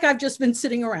not like I've just been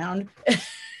sitting around.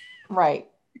 Right.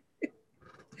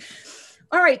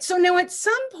 All right. So now at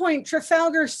some point,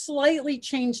 Trafalgar slightly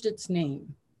changed its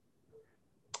name.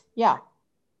 Yeah.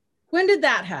 When did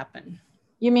that happen?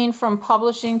 You mean from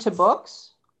publishing to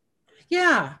books?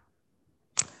 Yeah.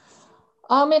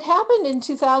 It happened in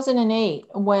 2008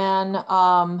 when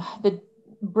the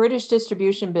British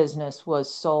distribution business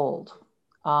was sold.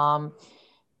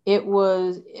 It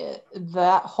was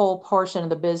that whole portion of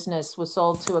the business was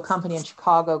sold to a company in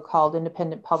Chicago called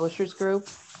Independent Publishers Group.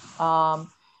 And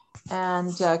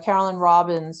Carolyn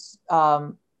Robbins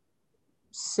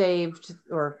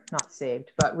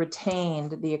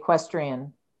retained the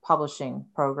equestrian publishing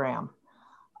program.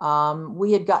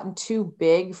 We had gotten too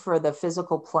big for the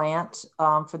physical plant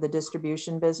for the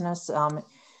distribution business.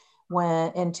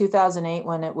 When in 2008,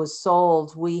 when it was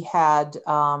sold, we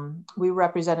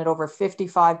represented over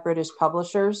 55 British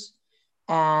publishers,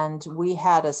 and we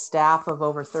had a staff of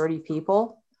over 30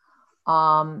 people.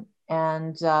 And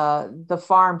the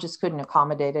farm just couldn't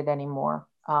accommodate it anymore.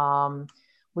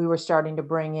 We were starting to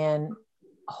bring in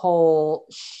whole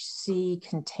sea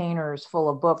containers full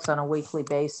of books on a weekly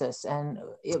basis, and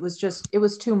it was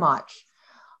too much.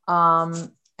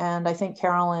 And I think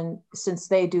Carolyn, since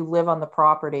they do live on the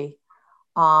property,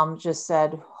 just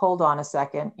said, hold on a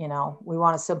second, we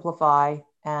want to simplify.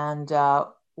 And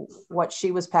what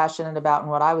she was passionate about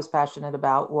and what I was passionate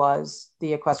about was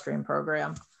the equestrian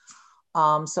program.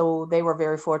 So they were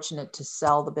very fortunate to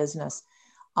sell the business.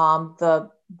 The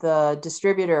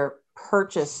distributor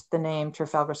purchased the name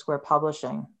Trafalgar Square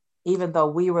Publishing, even though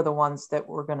we were the ones that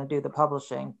were going to do the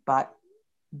publishing, but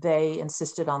they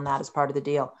insisted on that as part of the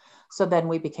deal. So then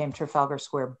we became Trafalgar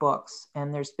Square Books,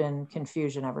 and there's been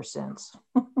confusion ever since.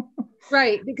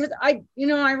 Right, because I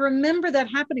remember that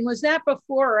happening. Was that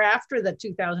before or after the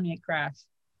 2008 crash?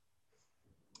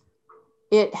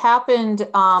 It happened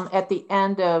at the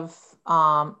end of,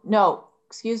 no,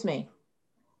 excuse me.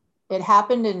 It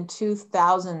happened in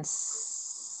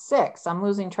 2006. I'm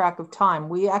losing track of time.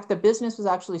 The business was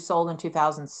actually sold in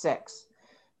 2006.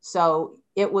 So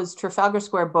it was Trafalgar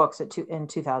Square Books in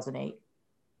 2008.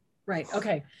 Right.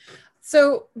 Okay.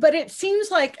 So, but it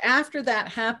seems like after that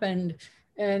happened,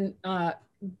 and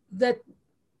that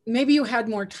maybe you had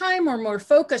more time or more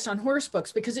focus on horse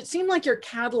books, because it seemed like your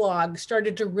catalog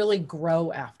started to really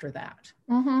grow after that.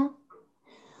 Mm-hmm.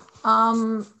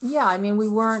 Yeah, I mean, we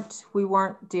weren't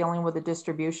dealing with a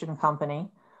distribution company.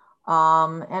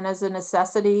 And as a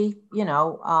necessity, we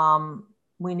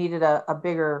needed a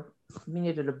bigger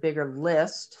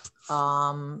list,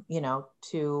 to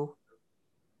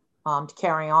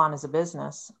carry on as a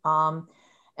business.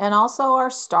 And also our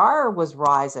star was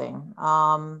rising.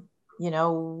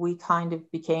 We kind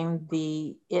of became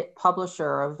the it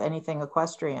publisher of anything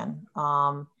equestrian.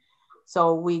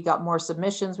 So we got more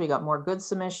submissions, we got more good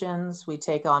submissions, we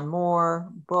take on more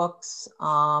books.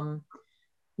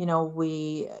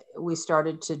 We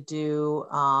started to do,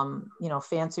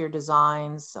 fancier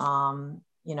designs,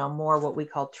 more what we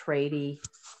call tradey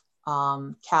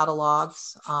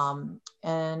catalogs.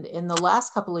 And in the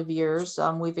last couple of years,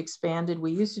 we've expanded.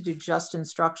 We used to do just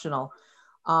instructional.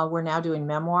 We're now doing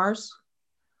memoirs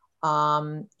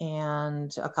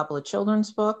and a couple of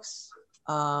children's books.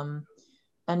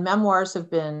 and memoirs have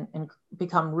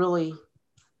become really,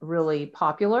 really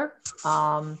popular.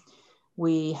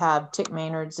 We have Tick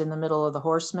Maynard's In the Middle of the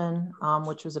Horseman,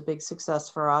 which was a big success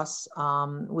for us.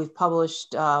 We've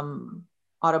published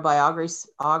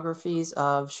autobiographies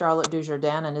of Charlotte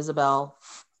Dujardin and Isabel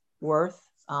Worth,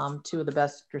 two of the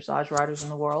best dressage riders in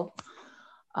the world.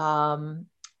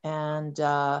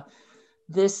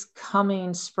 This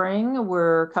coming spring,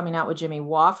 we're coming out with Jimmy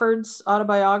Wofford's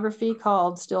autobiography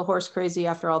called Still Horse Crazy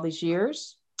After All These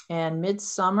Years. And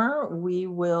midsummer, we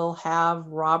will have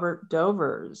Robert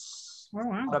Dover's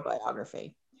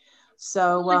autobiography.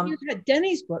 So you've had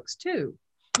Denny's books too.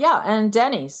 Yeah, and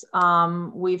Denny's.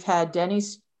 We've had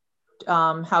Denny's,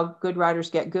 How Good Riders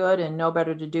Get Good and Know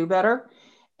Better to Do Better.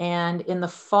 And in the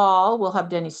fall, we'll have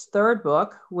Denny's third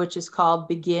book, which is called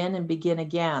Begin and Begin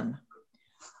Again.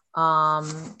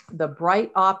 The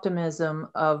bright optimism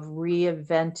of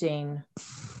reinventing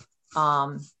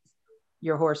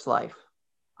your horse life.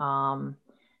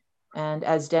 And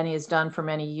as Denny has done for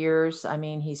many years, I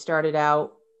mean, he started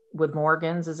out with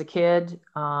Morgans as a kid,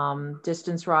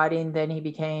 distance riding. Then he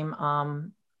became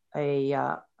a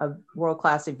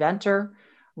world-class eventer,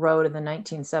 rode in the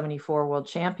 1974 World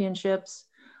Championships,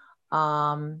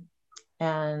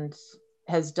 and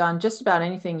has done just about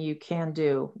anything you can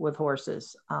do with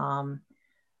horses.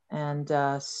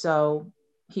 So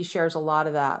he shares a lot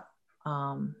of that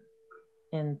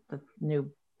in the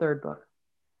new third book.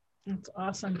 That's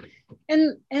awesome.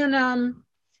 And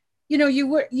you know, you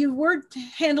were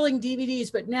handling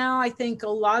DVDs, but now I think a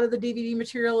lot of the DVD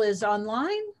material is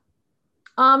online.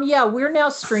 Yeah, we're now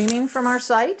streaming from our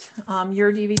site.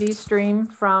 Your DVD stream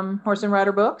from Horse and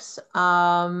Rider Books.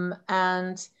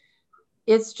 And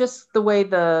it's just the way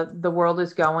the world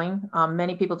is going.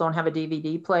 Many people don't have a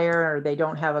DVD player, or they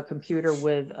don't have a computer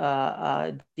with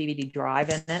a DVD drive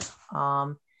in it.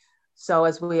 So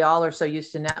as we all are so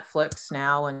used to Netflix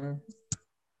now, and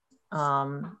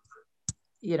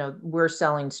you know, we're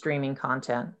selling streaming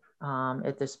content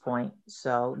at this point.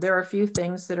 So there are a few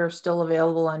things that are still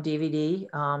available on DVD.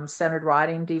 Centered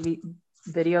Riding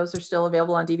videos are still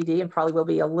available on DVD, and probably will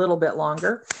be a little bit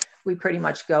longer. We pretty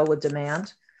much go with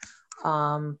demand.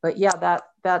 But yeah,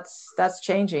 that's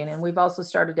changing. And we've also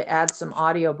started to add some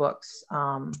audiobooks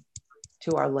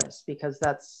to our list, because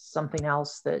that's something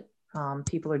else that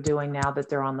people are doing now that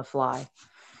they're on the fly.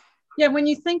 Yeah, when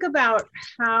you think about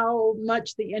how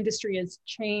much the industry has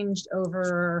changed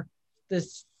over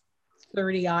this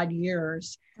 30 odd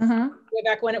years, way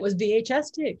back when it was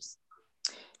VHS tapes.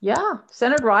 Yeah,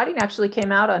 Centered Riding actually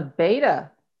came out on beta.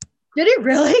 Did it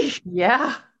really?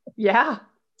 Yeah. Yep.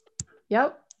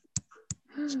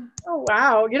 Oh,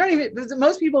 wow. You don't even,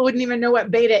 most people wouldn't even know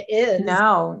what beta is.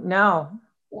 No.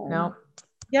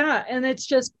 Yeah. And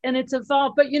it's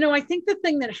evolved. But, you know, I think the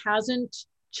thing that hasn't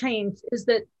changed is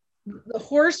that the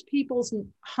horse people's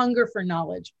hunger for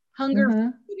knowledge, for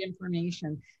good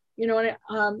information, you know,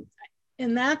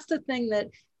 and that's the thing that,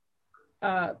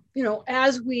 you know,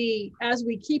 as we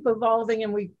keep evolving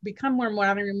and we become more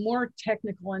modern and more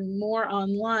technical and more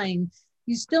online,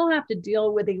 you still have to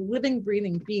deal with a living,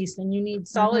 breathing beast, and you need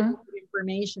solid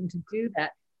information to do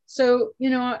that. So,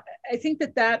 you know, I think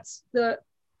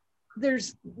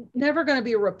there's never going to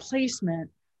be a replacement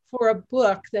for a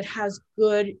book that has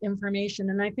good information.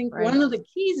 And I think one of the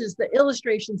keys is the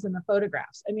illustrations and the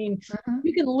photographs. I mean,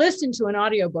 you can listen to an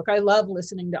audiobook. I love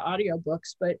listening to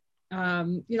audiobooks, but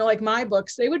you know, like my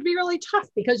books, they would be really tough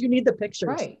because you need the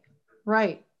pictures.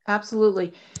 Right.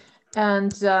 Absolutely.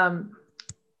 And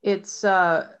it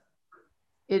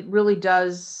really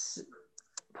does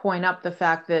point up the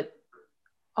fact that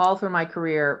all through my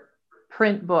career,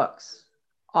 print books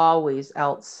always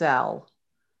outsell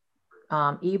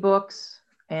ebooks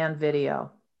and video.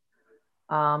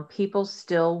 People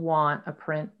still want a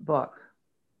print book.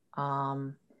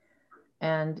 And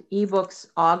ebooks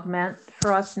augment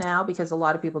for us now, because a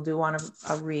lot of people do want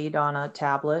to read on a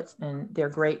tablet, and they're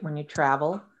great when you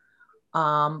travel.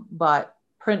 But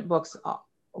print books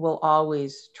will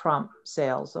always trump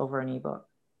sales over an ebook.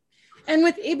 And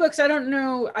with ebooks, I don't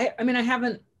know, I mean, I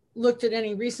haven't looked at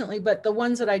any recently, but the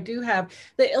ones that I do have,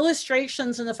 the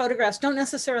illustrations and the photographs don't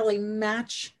necessarily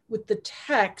match with the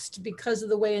text because of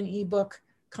the way an ebook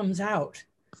comes out.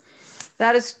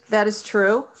 That is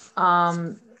true.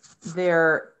 I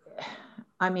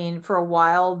mean, for a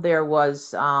while there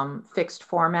was fixed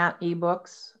format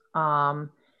ebooks,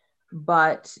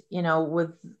 but you know,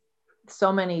 with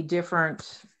so many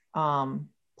different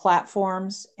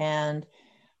platforms, and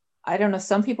I don't know,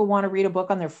 some people want to read a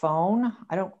book on their phone.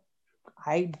 I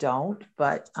don't,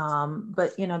 but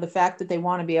you know, the fact that they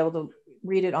want to be able to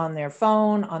read it on their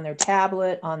phone, on their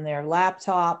tablet, on their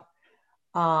laptop,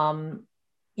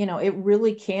 you know, it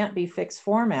really can't be fixed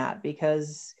format,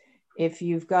 because if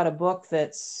you've got a book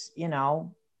that's, you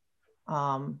know,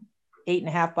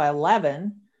 8.5 by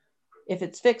 11, if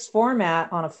it's fixed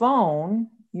format on a phone,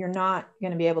 you're not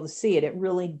going to be able to see it. It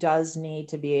really does need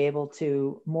to be able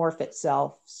to morph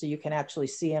itself so you can actually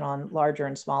see it on larger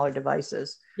and smaller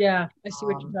devices. Yeah, I see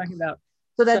what you're talking about.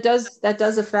 So that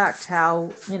does affect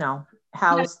how, you know,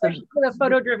 how's the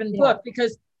photo-driven book,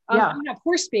 because I have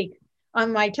HorseSpeak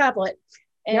on my tablet,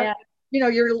 and you know,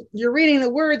 you're reading the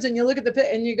words and you look at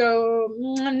the and you go,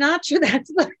 I'm not sure that's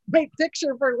the right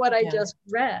picture for what I just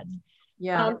read.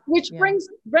 Yeah. Which brings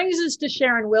us to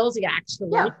Sharon Wilsey, actually.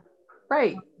 Yeah.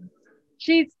 Right.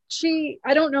 She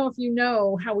I don't know if you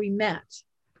know how we met.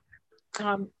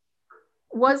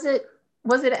 Was it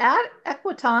at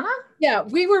Equitana? Yeah,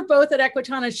 we were both at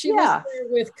Equitana. She was there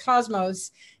with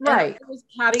Cosmos. Right. I was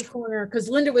catty corner, because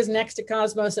Linda was next to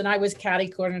Cosmos and I was catty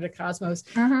corner to Cosmos.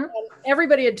 And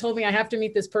everybody had told me I have to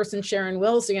meet this person, Sharon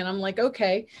Wilsey. And I'm like,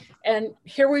 okay. And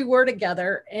here we were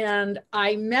together, and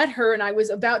I met her and I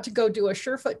was about to go do a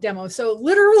Surefoot demo. So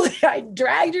literally I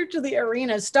dragged her to the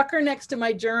arena, stuck her next to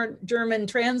my German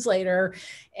translator,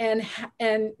 and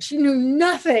she knew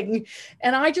nothing.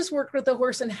 And I just worked with the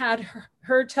horse and had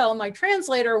her tell my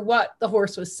translator what the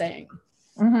horse was saying.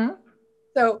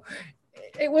 So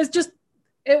it was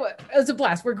a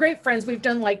blast. We're great friends. We've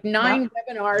done like 9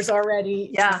 webinars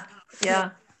already. Yeah.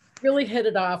 Really hit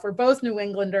it off. We're both New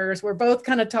Englanders. We're both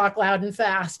kind of talk loud and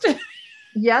fast.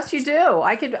 Yes, you do.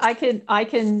 I can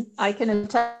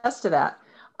attest to that.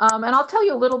 And I'll tell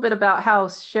you a little bit about how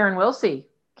Sharon Wilsey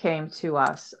came to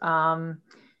us.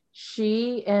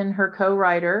 She and her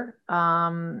co-writer,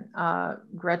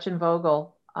 Gretchen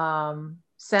Vogel,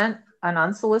 sent an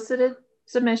unsolicited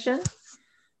submission,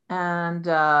 and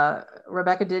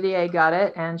Rebecca Didier got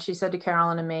it. And she said to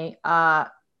Carolyn and me,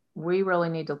 we really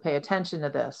need to pay attention to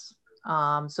this.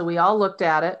 So we all looked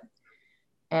at it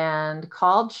and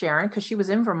called Sharon, because she was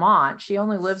in Vermont. She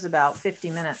only lives about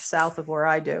 50 minutes south of where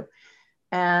I do.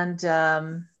 And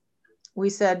we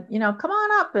said, you know, come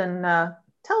on up and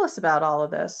tell us about all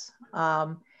of this.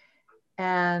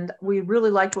 And we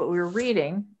really liked what we were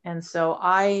reading. And so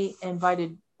I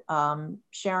invited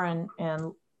Sharon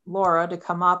and Laura to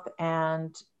come up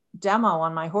and demo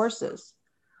on my horses.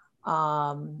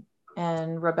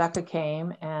 And Rebecca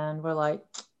came, and we're like,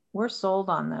 we're sold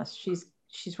on this.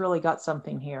 She's really got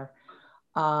something here.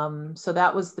 So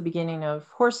that was the beginning of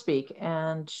HorseSpeak.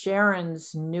 And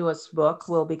Sharon's newest book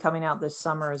will be coming out this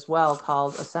summer as well,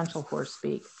 called Essential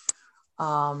HorseSpeak.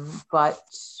 But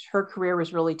her career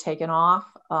was really taken off.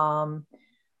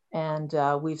 And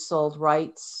we've sold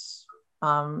rights,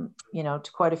 you know,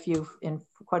 to quite a few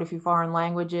foreign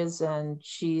languages. And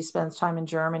she spends time in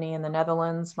Germany and the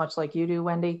Netherlands, much like you do,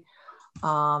 Wendy.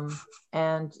 And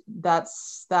her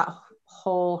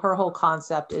whole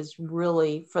concept is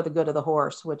really for the good of the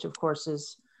horse, which of course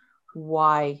is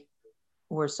why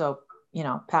we're so, you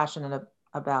know, passionate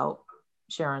about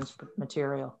Sharon's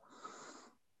material.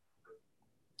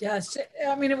 Yes.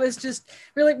 I mean, it was just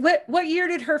really, what year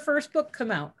did her first book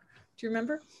come out? Do you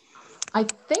remember? I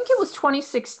think it was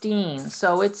 2016.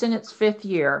 So it's in its 5th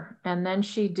year. And then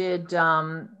she did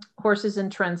Horses in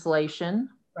Translation.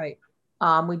 Right.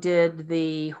 We did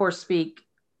the HorseSpeak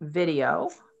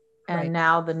video, and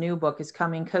now the new book is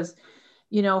coming, because,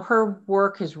 you know, her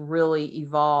work has really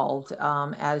evolved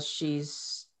as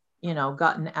she's, you know,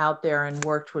 gotten out there and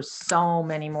worked with so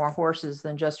many more horses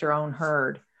than just her own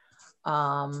herd.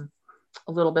 A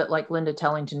little bit like Linda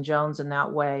Tellington Jones in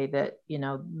that way, that, you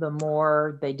know, the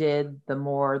more they did, the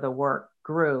more the work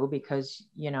grew, because,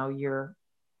 you know, your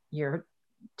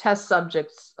test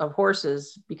subjects of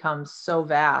horses becomes so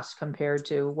vast compared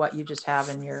to what you just have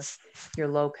in your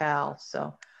locale.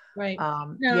 So she's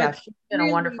been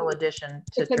a wonderful addition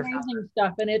to it's amazing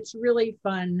stuff, and it's really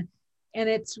fun, and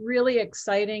it's really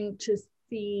exciting to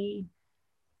see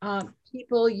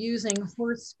people using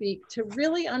HorseSpeak to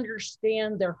really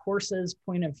understand their horse's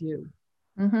point of view.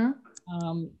 And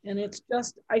it's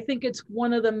just, I think it's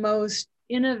one of the most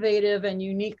innovative and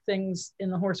unique things in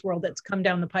the horse world that's come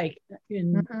down the pike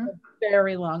in a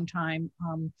very long time.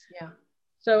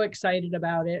 So excited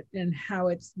about it and how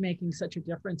it's making such a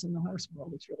difference in the horse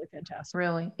world. It's really fantastic.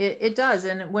 Really, it does.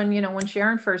 And when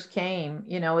Sharon first came,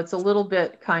 you know, it's a little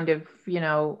bit kind of, you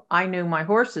know, I knew my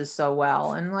horses so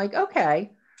well, and like,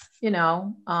 okay, you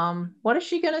know, what is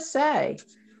she going to say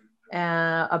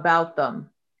about them?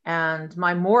 And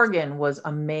my Morgan was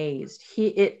amazed.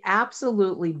 It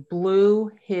absolutely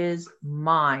blew his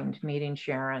mind meeting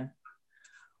Sharon.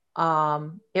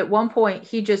 At one point,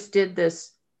 he just did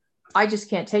this, I just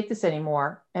can't take this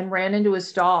anymore, and ran into his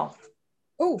stall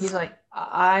Oh, He's like,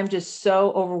 I'm just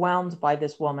so overwhelmed by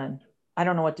this woman. I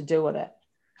don't know what to do with it.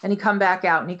 And he'd come back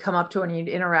out and he'd come up to her and he'd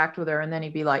interact with her. And then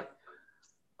he'd be like,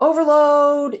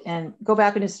 overload, and go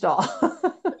back in his stall.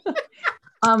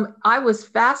 I was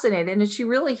fascinated, and she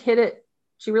really hit it.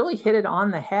 She really hit it on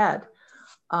the head.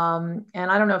 And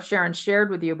I don't know if Sharon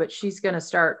shared with you, but she's going to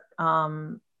start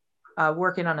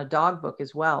working on a dog book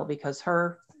as well, because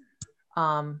her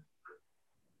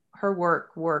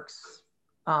work works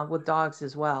with dogs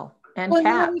as well, and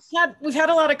cats. We've had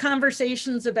a lot of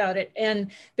conversations about it,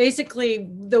 and basically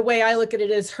the way I look at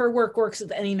it is her work works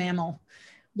with any mammal.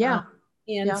 Yeah.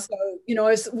 And so, you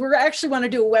know, we're actually want to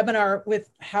do a webinar with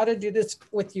how to do this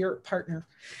with your partner.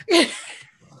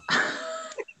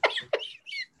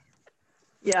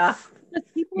 Yeah.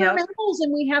 People are mammals,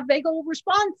 and we have vagal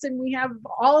response, and we have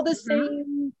all the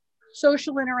same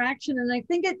social interaction. And I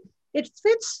think it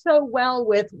fits so well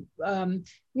with, you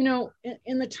know,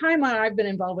 in the time I've been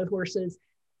involved with horses,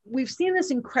 we've seen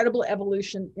this incredible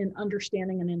evolution in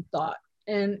understanding and in thought.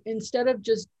 And instead of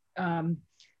just,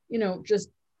 you know, just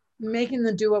making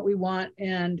them do what we want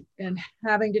and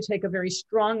having to take a very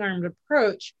strong-armed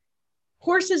approach,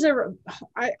 horses are,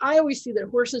 I always see that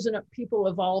horses and people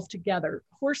evolve together.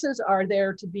 Horses are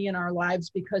there to be in our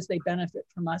lives because they benefit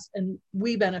from us and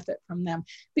we benefit from them.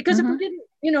 Because if we didn't,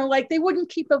 you know, like, they wouldn't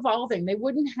keep evolving. They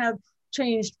wouldn't have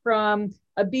changed from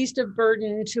a beast of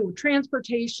burden to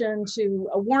transportation to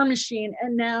a war machine,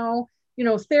 and now, you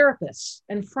know, therapists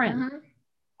and friends.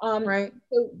 Right.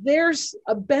 So there's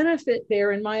a benefit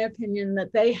there, in my opinion,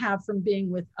 that they have from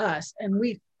being with us, and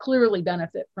we clearly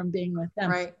benefit from being with them.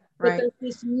 Right. But there's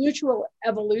this mutual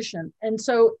evolution. And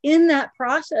so in that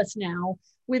process now,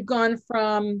 we've gone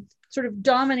from sort of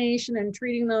domination and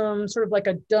treating them sort of like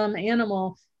a dumb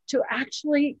animal to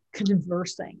actually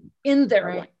conversing in their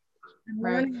language and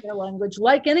learning their language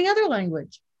like any other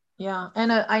language. Yeah.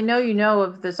 And I know you know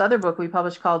of this other book we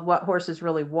published called What Horses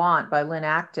Really Want by Lynn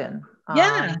Acton.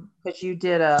 Yeah. Because you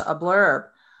did a blurb.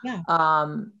 Yeah.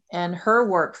 And her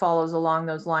work follows along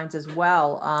those lines as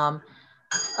well.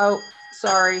 Oh,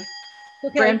 sorry.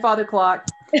 Okay. Grandfather clock.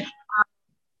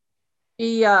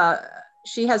 She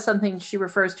has something she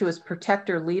refers to as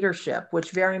protector leadership,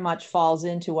 which very much falls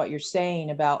into what you're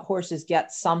saying about horses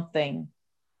get something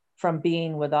from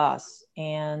being with us,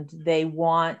 and they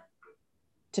want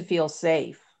to feel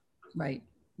safe, right,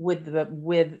 with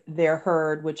their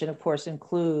herd, which of course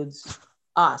includes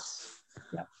us.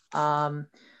 Yep.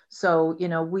 So, you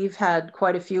know, we've had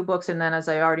quite a few books, and then, as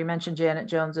I already mentioned, Janet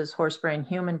Jones's Horse Brain,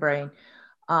 Human Brain.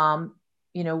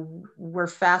 You know, we're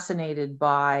fascinated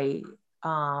by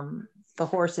the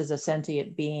horse as a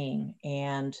sentient being,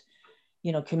 and,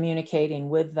 you know, communicating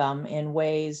with them in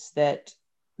ways that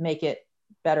make it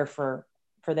better for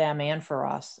them and for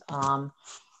us,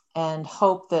 and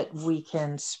hope that we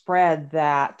can spread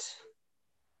that,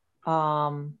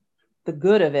 the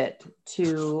good of it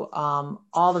to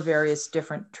all the various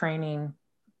different training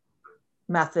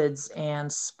methods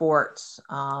and sports.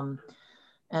 And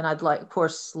I'd of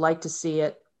course, like to see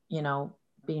it, you know,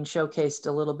 being showcased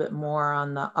a little bit more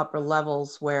on the upper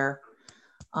levels, where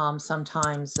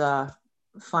sometimes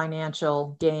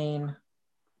financial gain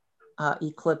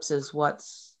eclipses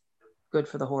what's good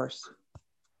for the horse.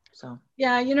 So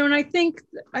yeah, you know, and I think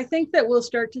that we'll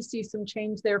start to see some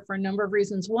change there for a number of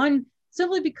reasons. One,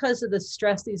 simply because of the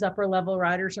stress these upper level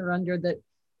riders are under that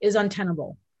is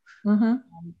untenable. You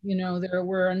know, there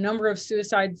were a number of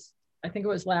suicides, I think it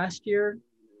was last year,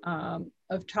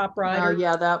 of top riders.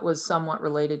 Yeah, that was somewhat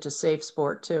related to safe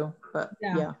sport too, but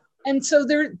yeah. And so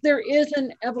there is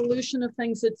an evolution of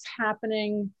things that's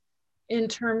happening in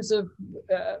terms of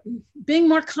being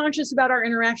more conscious about our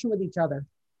interaction with each other.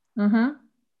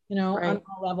 You know, on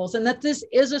all levels, and that this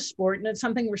is a sport and it's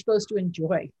something we're supposed to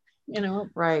enjoy, you know.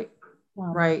 Right.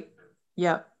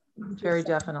 Yeah, very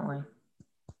definitely.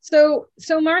 So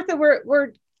Martha,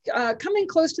 we're coming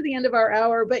close to the end of our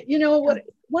hour, but you know what,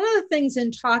 one of the things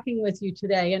in talking with you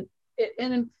today,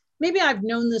 and maybe I've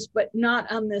known this, but not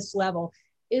on this level,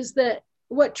 is that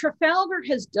what Trafalgar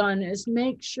has done is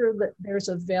make sure that there's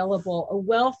available a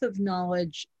wealth of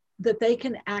knowledge that they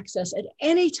can access at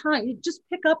any time. You just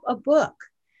pick up a book.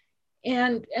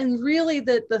 And really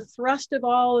the thrust of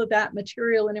all of that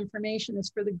material and information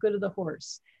is for the good of the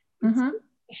horse. To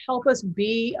help us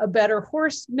be a better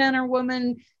horseman or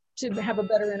woman, to have a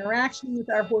better interaction with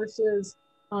our horses.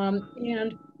 And,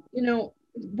 you know,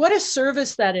 what a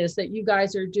service that is that you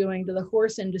guys are doing to the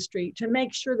horse industry to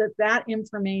make sure that that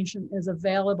information is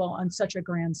available on such a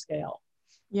grand scale.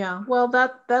 Yeah, well,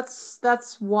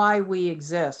 that's why we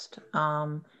exist.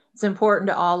 It's important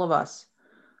to all of us.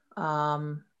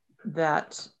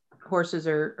 That horses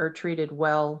are treated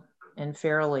well and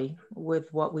fairly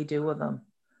with what we do with them.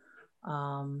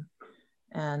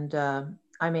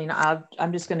 I mean,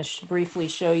 I'm just going to briefly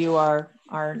show you our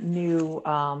new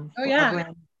our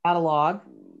brand catalog,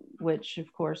 which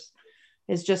of course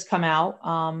has just come out.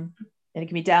 And it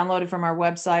can be downloaded from our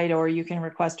website, or you can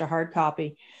request a hard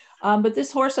copy. But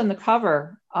this horse on the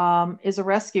cover is a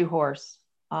rescue horse.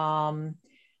 And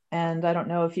I don't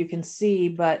know if you can see,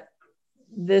 but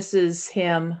this is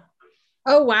him.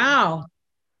 Oh, wow.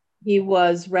 He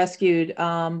was rescued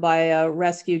by a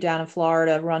rescue down in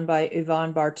Florida run by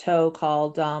Yvonne Barteau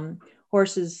called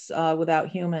Horses Without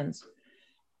Humans.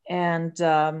 And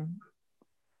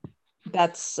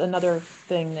that's another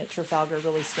thing that Trafalgar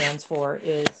really stands for,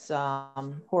 is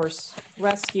horse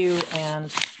rescue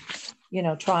and, you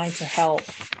know, trying to help.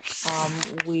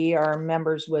 We are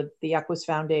members with the Equus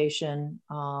Foundation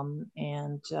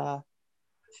and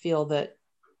feel that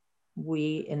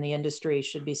we in the industry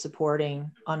should be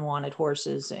supporting unwanted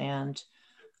horses and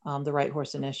the Right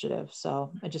Horse Initiative.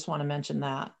 So I just want to mention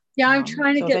that. Yeah, I'm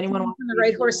trying to get anyone wants the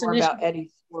Right Horse Initiative about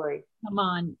Eddie's story. Come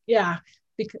on, yeah,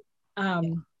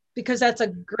 because that's a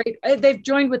great. They've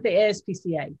joined with the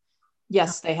ASPCA.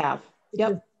 Yes, they have.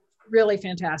 Yep, really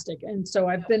fantastic. And so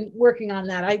I've been working on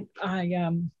that.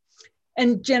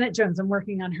 And Janet Jones, I'm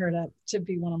working on her to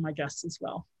be one of my guests as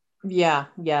well. Yeah,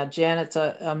 Janet's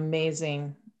an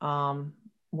amazing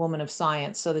woman of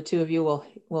science. So the two of you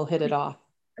will hit it off.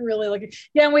 I really like it.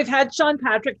 Yeah, and we've had Sean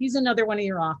Patrick. He's another one of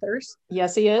your authors.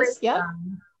 Yes, he is. Yep.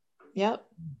 Yep.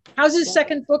 How's his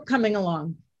second book coming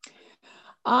along?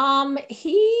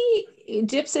 He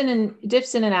dips in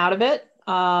and out of it.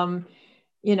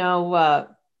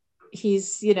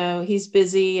 He's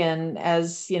busy, and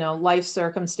as life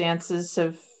circumstances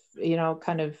have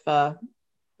kind of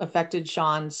affected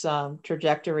Sean's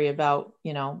trajectory about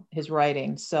his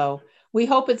writing. So we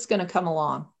hope it's going to come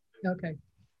along. Okay,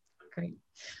 great.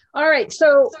 All right.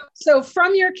 So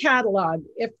from your catalog,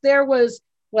 if there was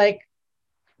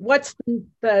what's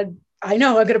the I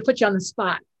know I'm going to put you on the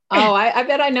spot. Oh, I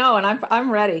bet I know, and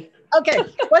I'm ready. Okay.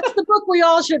 What's the book we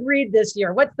all should read this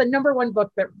year? What's the number one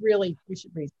book that really we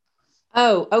should read?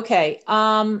 Oh, okay.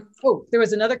 There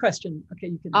was another question. Okay,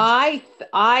 you can.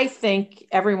 I think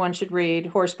everyone should read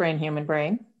Horse Brain, Human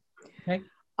Brain. Okay.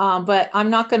 But I'm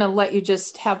not going to let you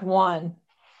just have one.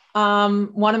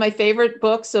 One of my favorite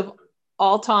books of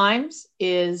all times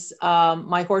is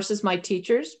My Horses, My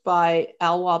Teachers by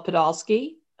Alwa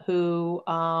Podolsky, who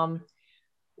ran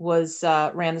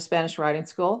the Spanish Riding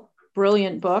School.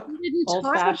 Brilliant book,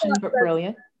 old-fashioned but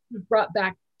brilliant. Brought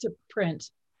back to print.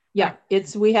 Yeah,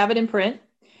 we have it in print.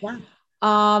 Wow.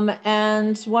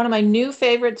 And one of my new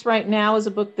favorites right now is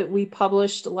a book that we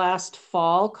published last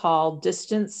fall called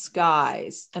Distant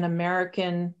Skies, an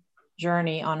American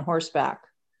journey on horseback,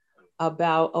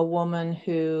 about a woman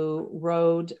who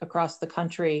rode across the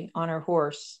country on her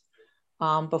horse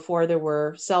before there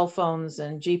were cell phones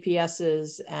and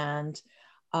GPSs. And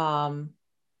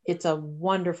it's a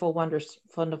wonderful,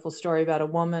 wonderful story about a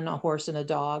woman, a horse, and a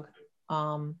dog.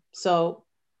 So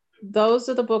those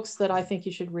are the books that I think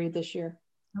you should read this year.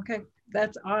 Okay,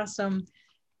 that's awesome.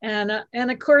 And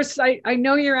of course, I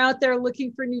know you're out there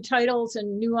looking for new titles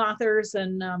and new authors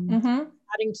and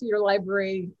adding to your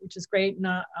library, which is great. And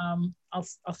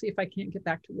I'll see if I can't get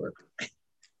back to work.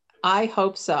 I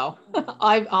hope so.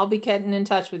 I'll be getting in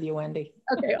touch with you, Wendy.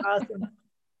 Okay, awesome.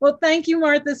 Well, thank you,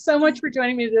 Martha, so much for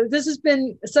joining me. This has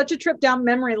been such a trip down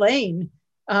memory lane.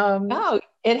 Oh,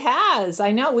 it has.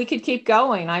 I know we could keep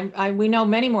going. We know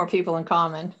many more people in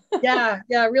common. Yeah,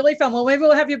 really fun. Well, maybe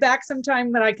we'll have you back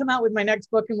sometime when I come out with my next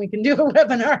book and we can do a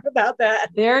webinar about that.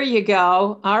 There you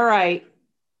go. All right.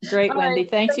 Great, Wendy.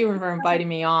 Thank you for inviting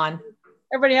me on.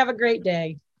 Everybody have a great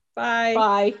day. Bye.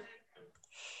 Bye.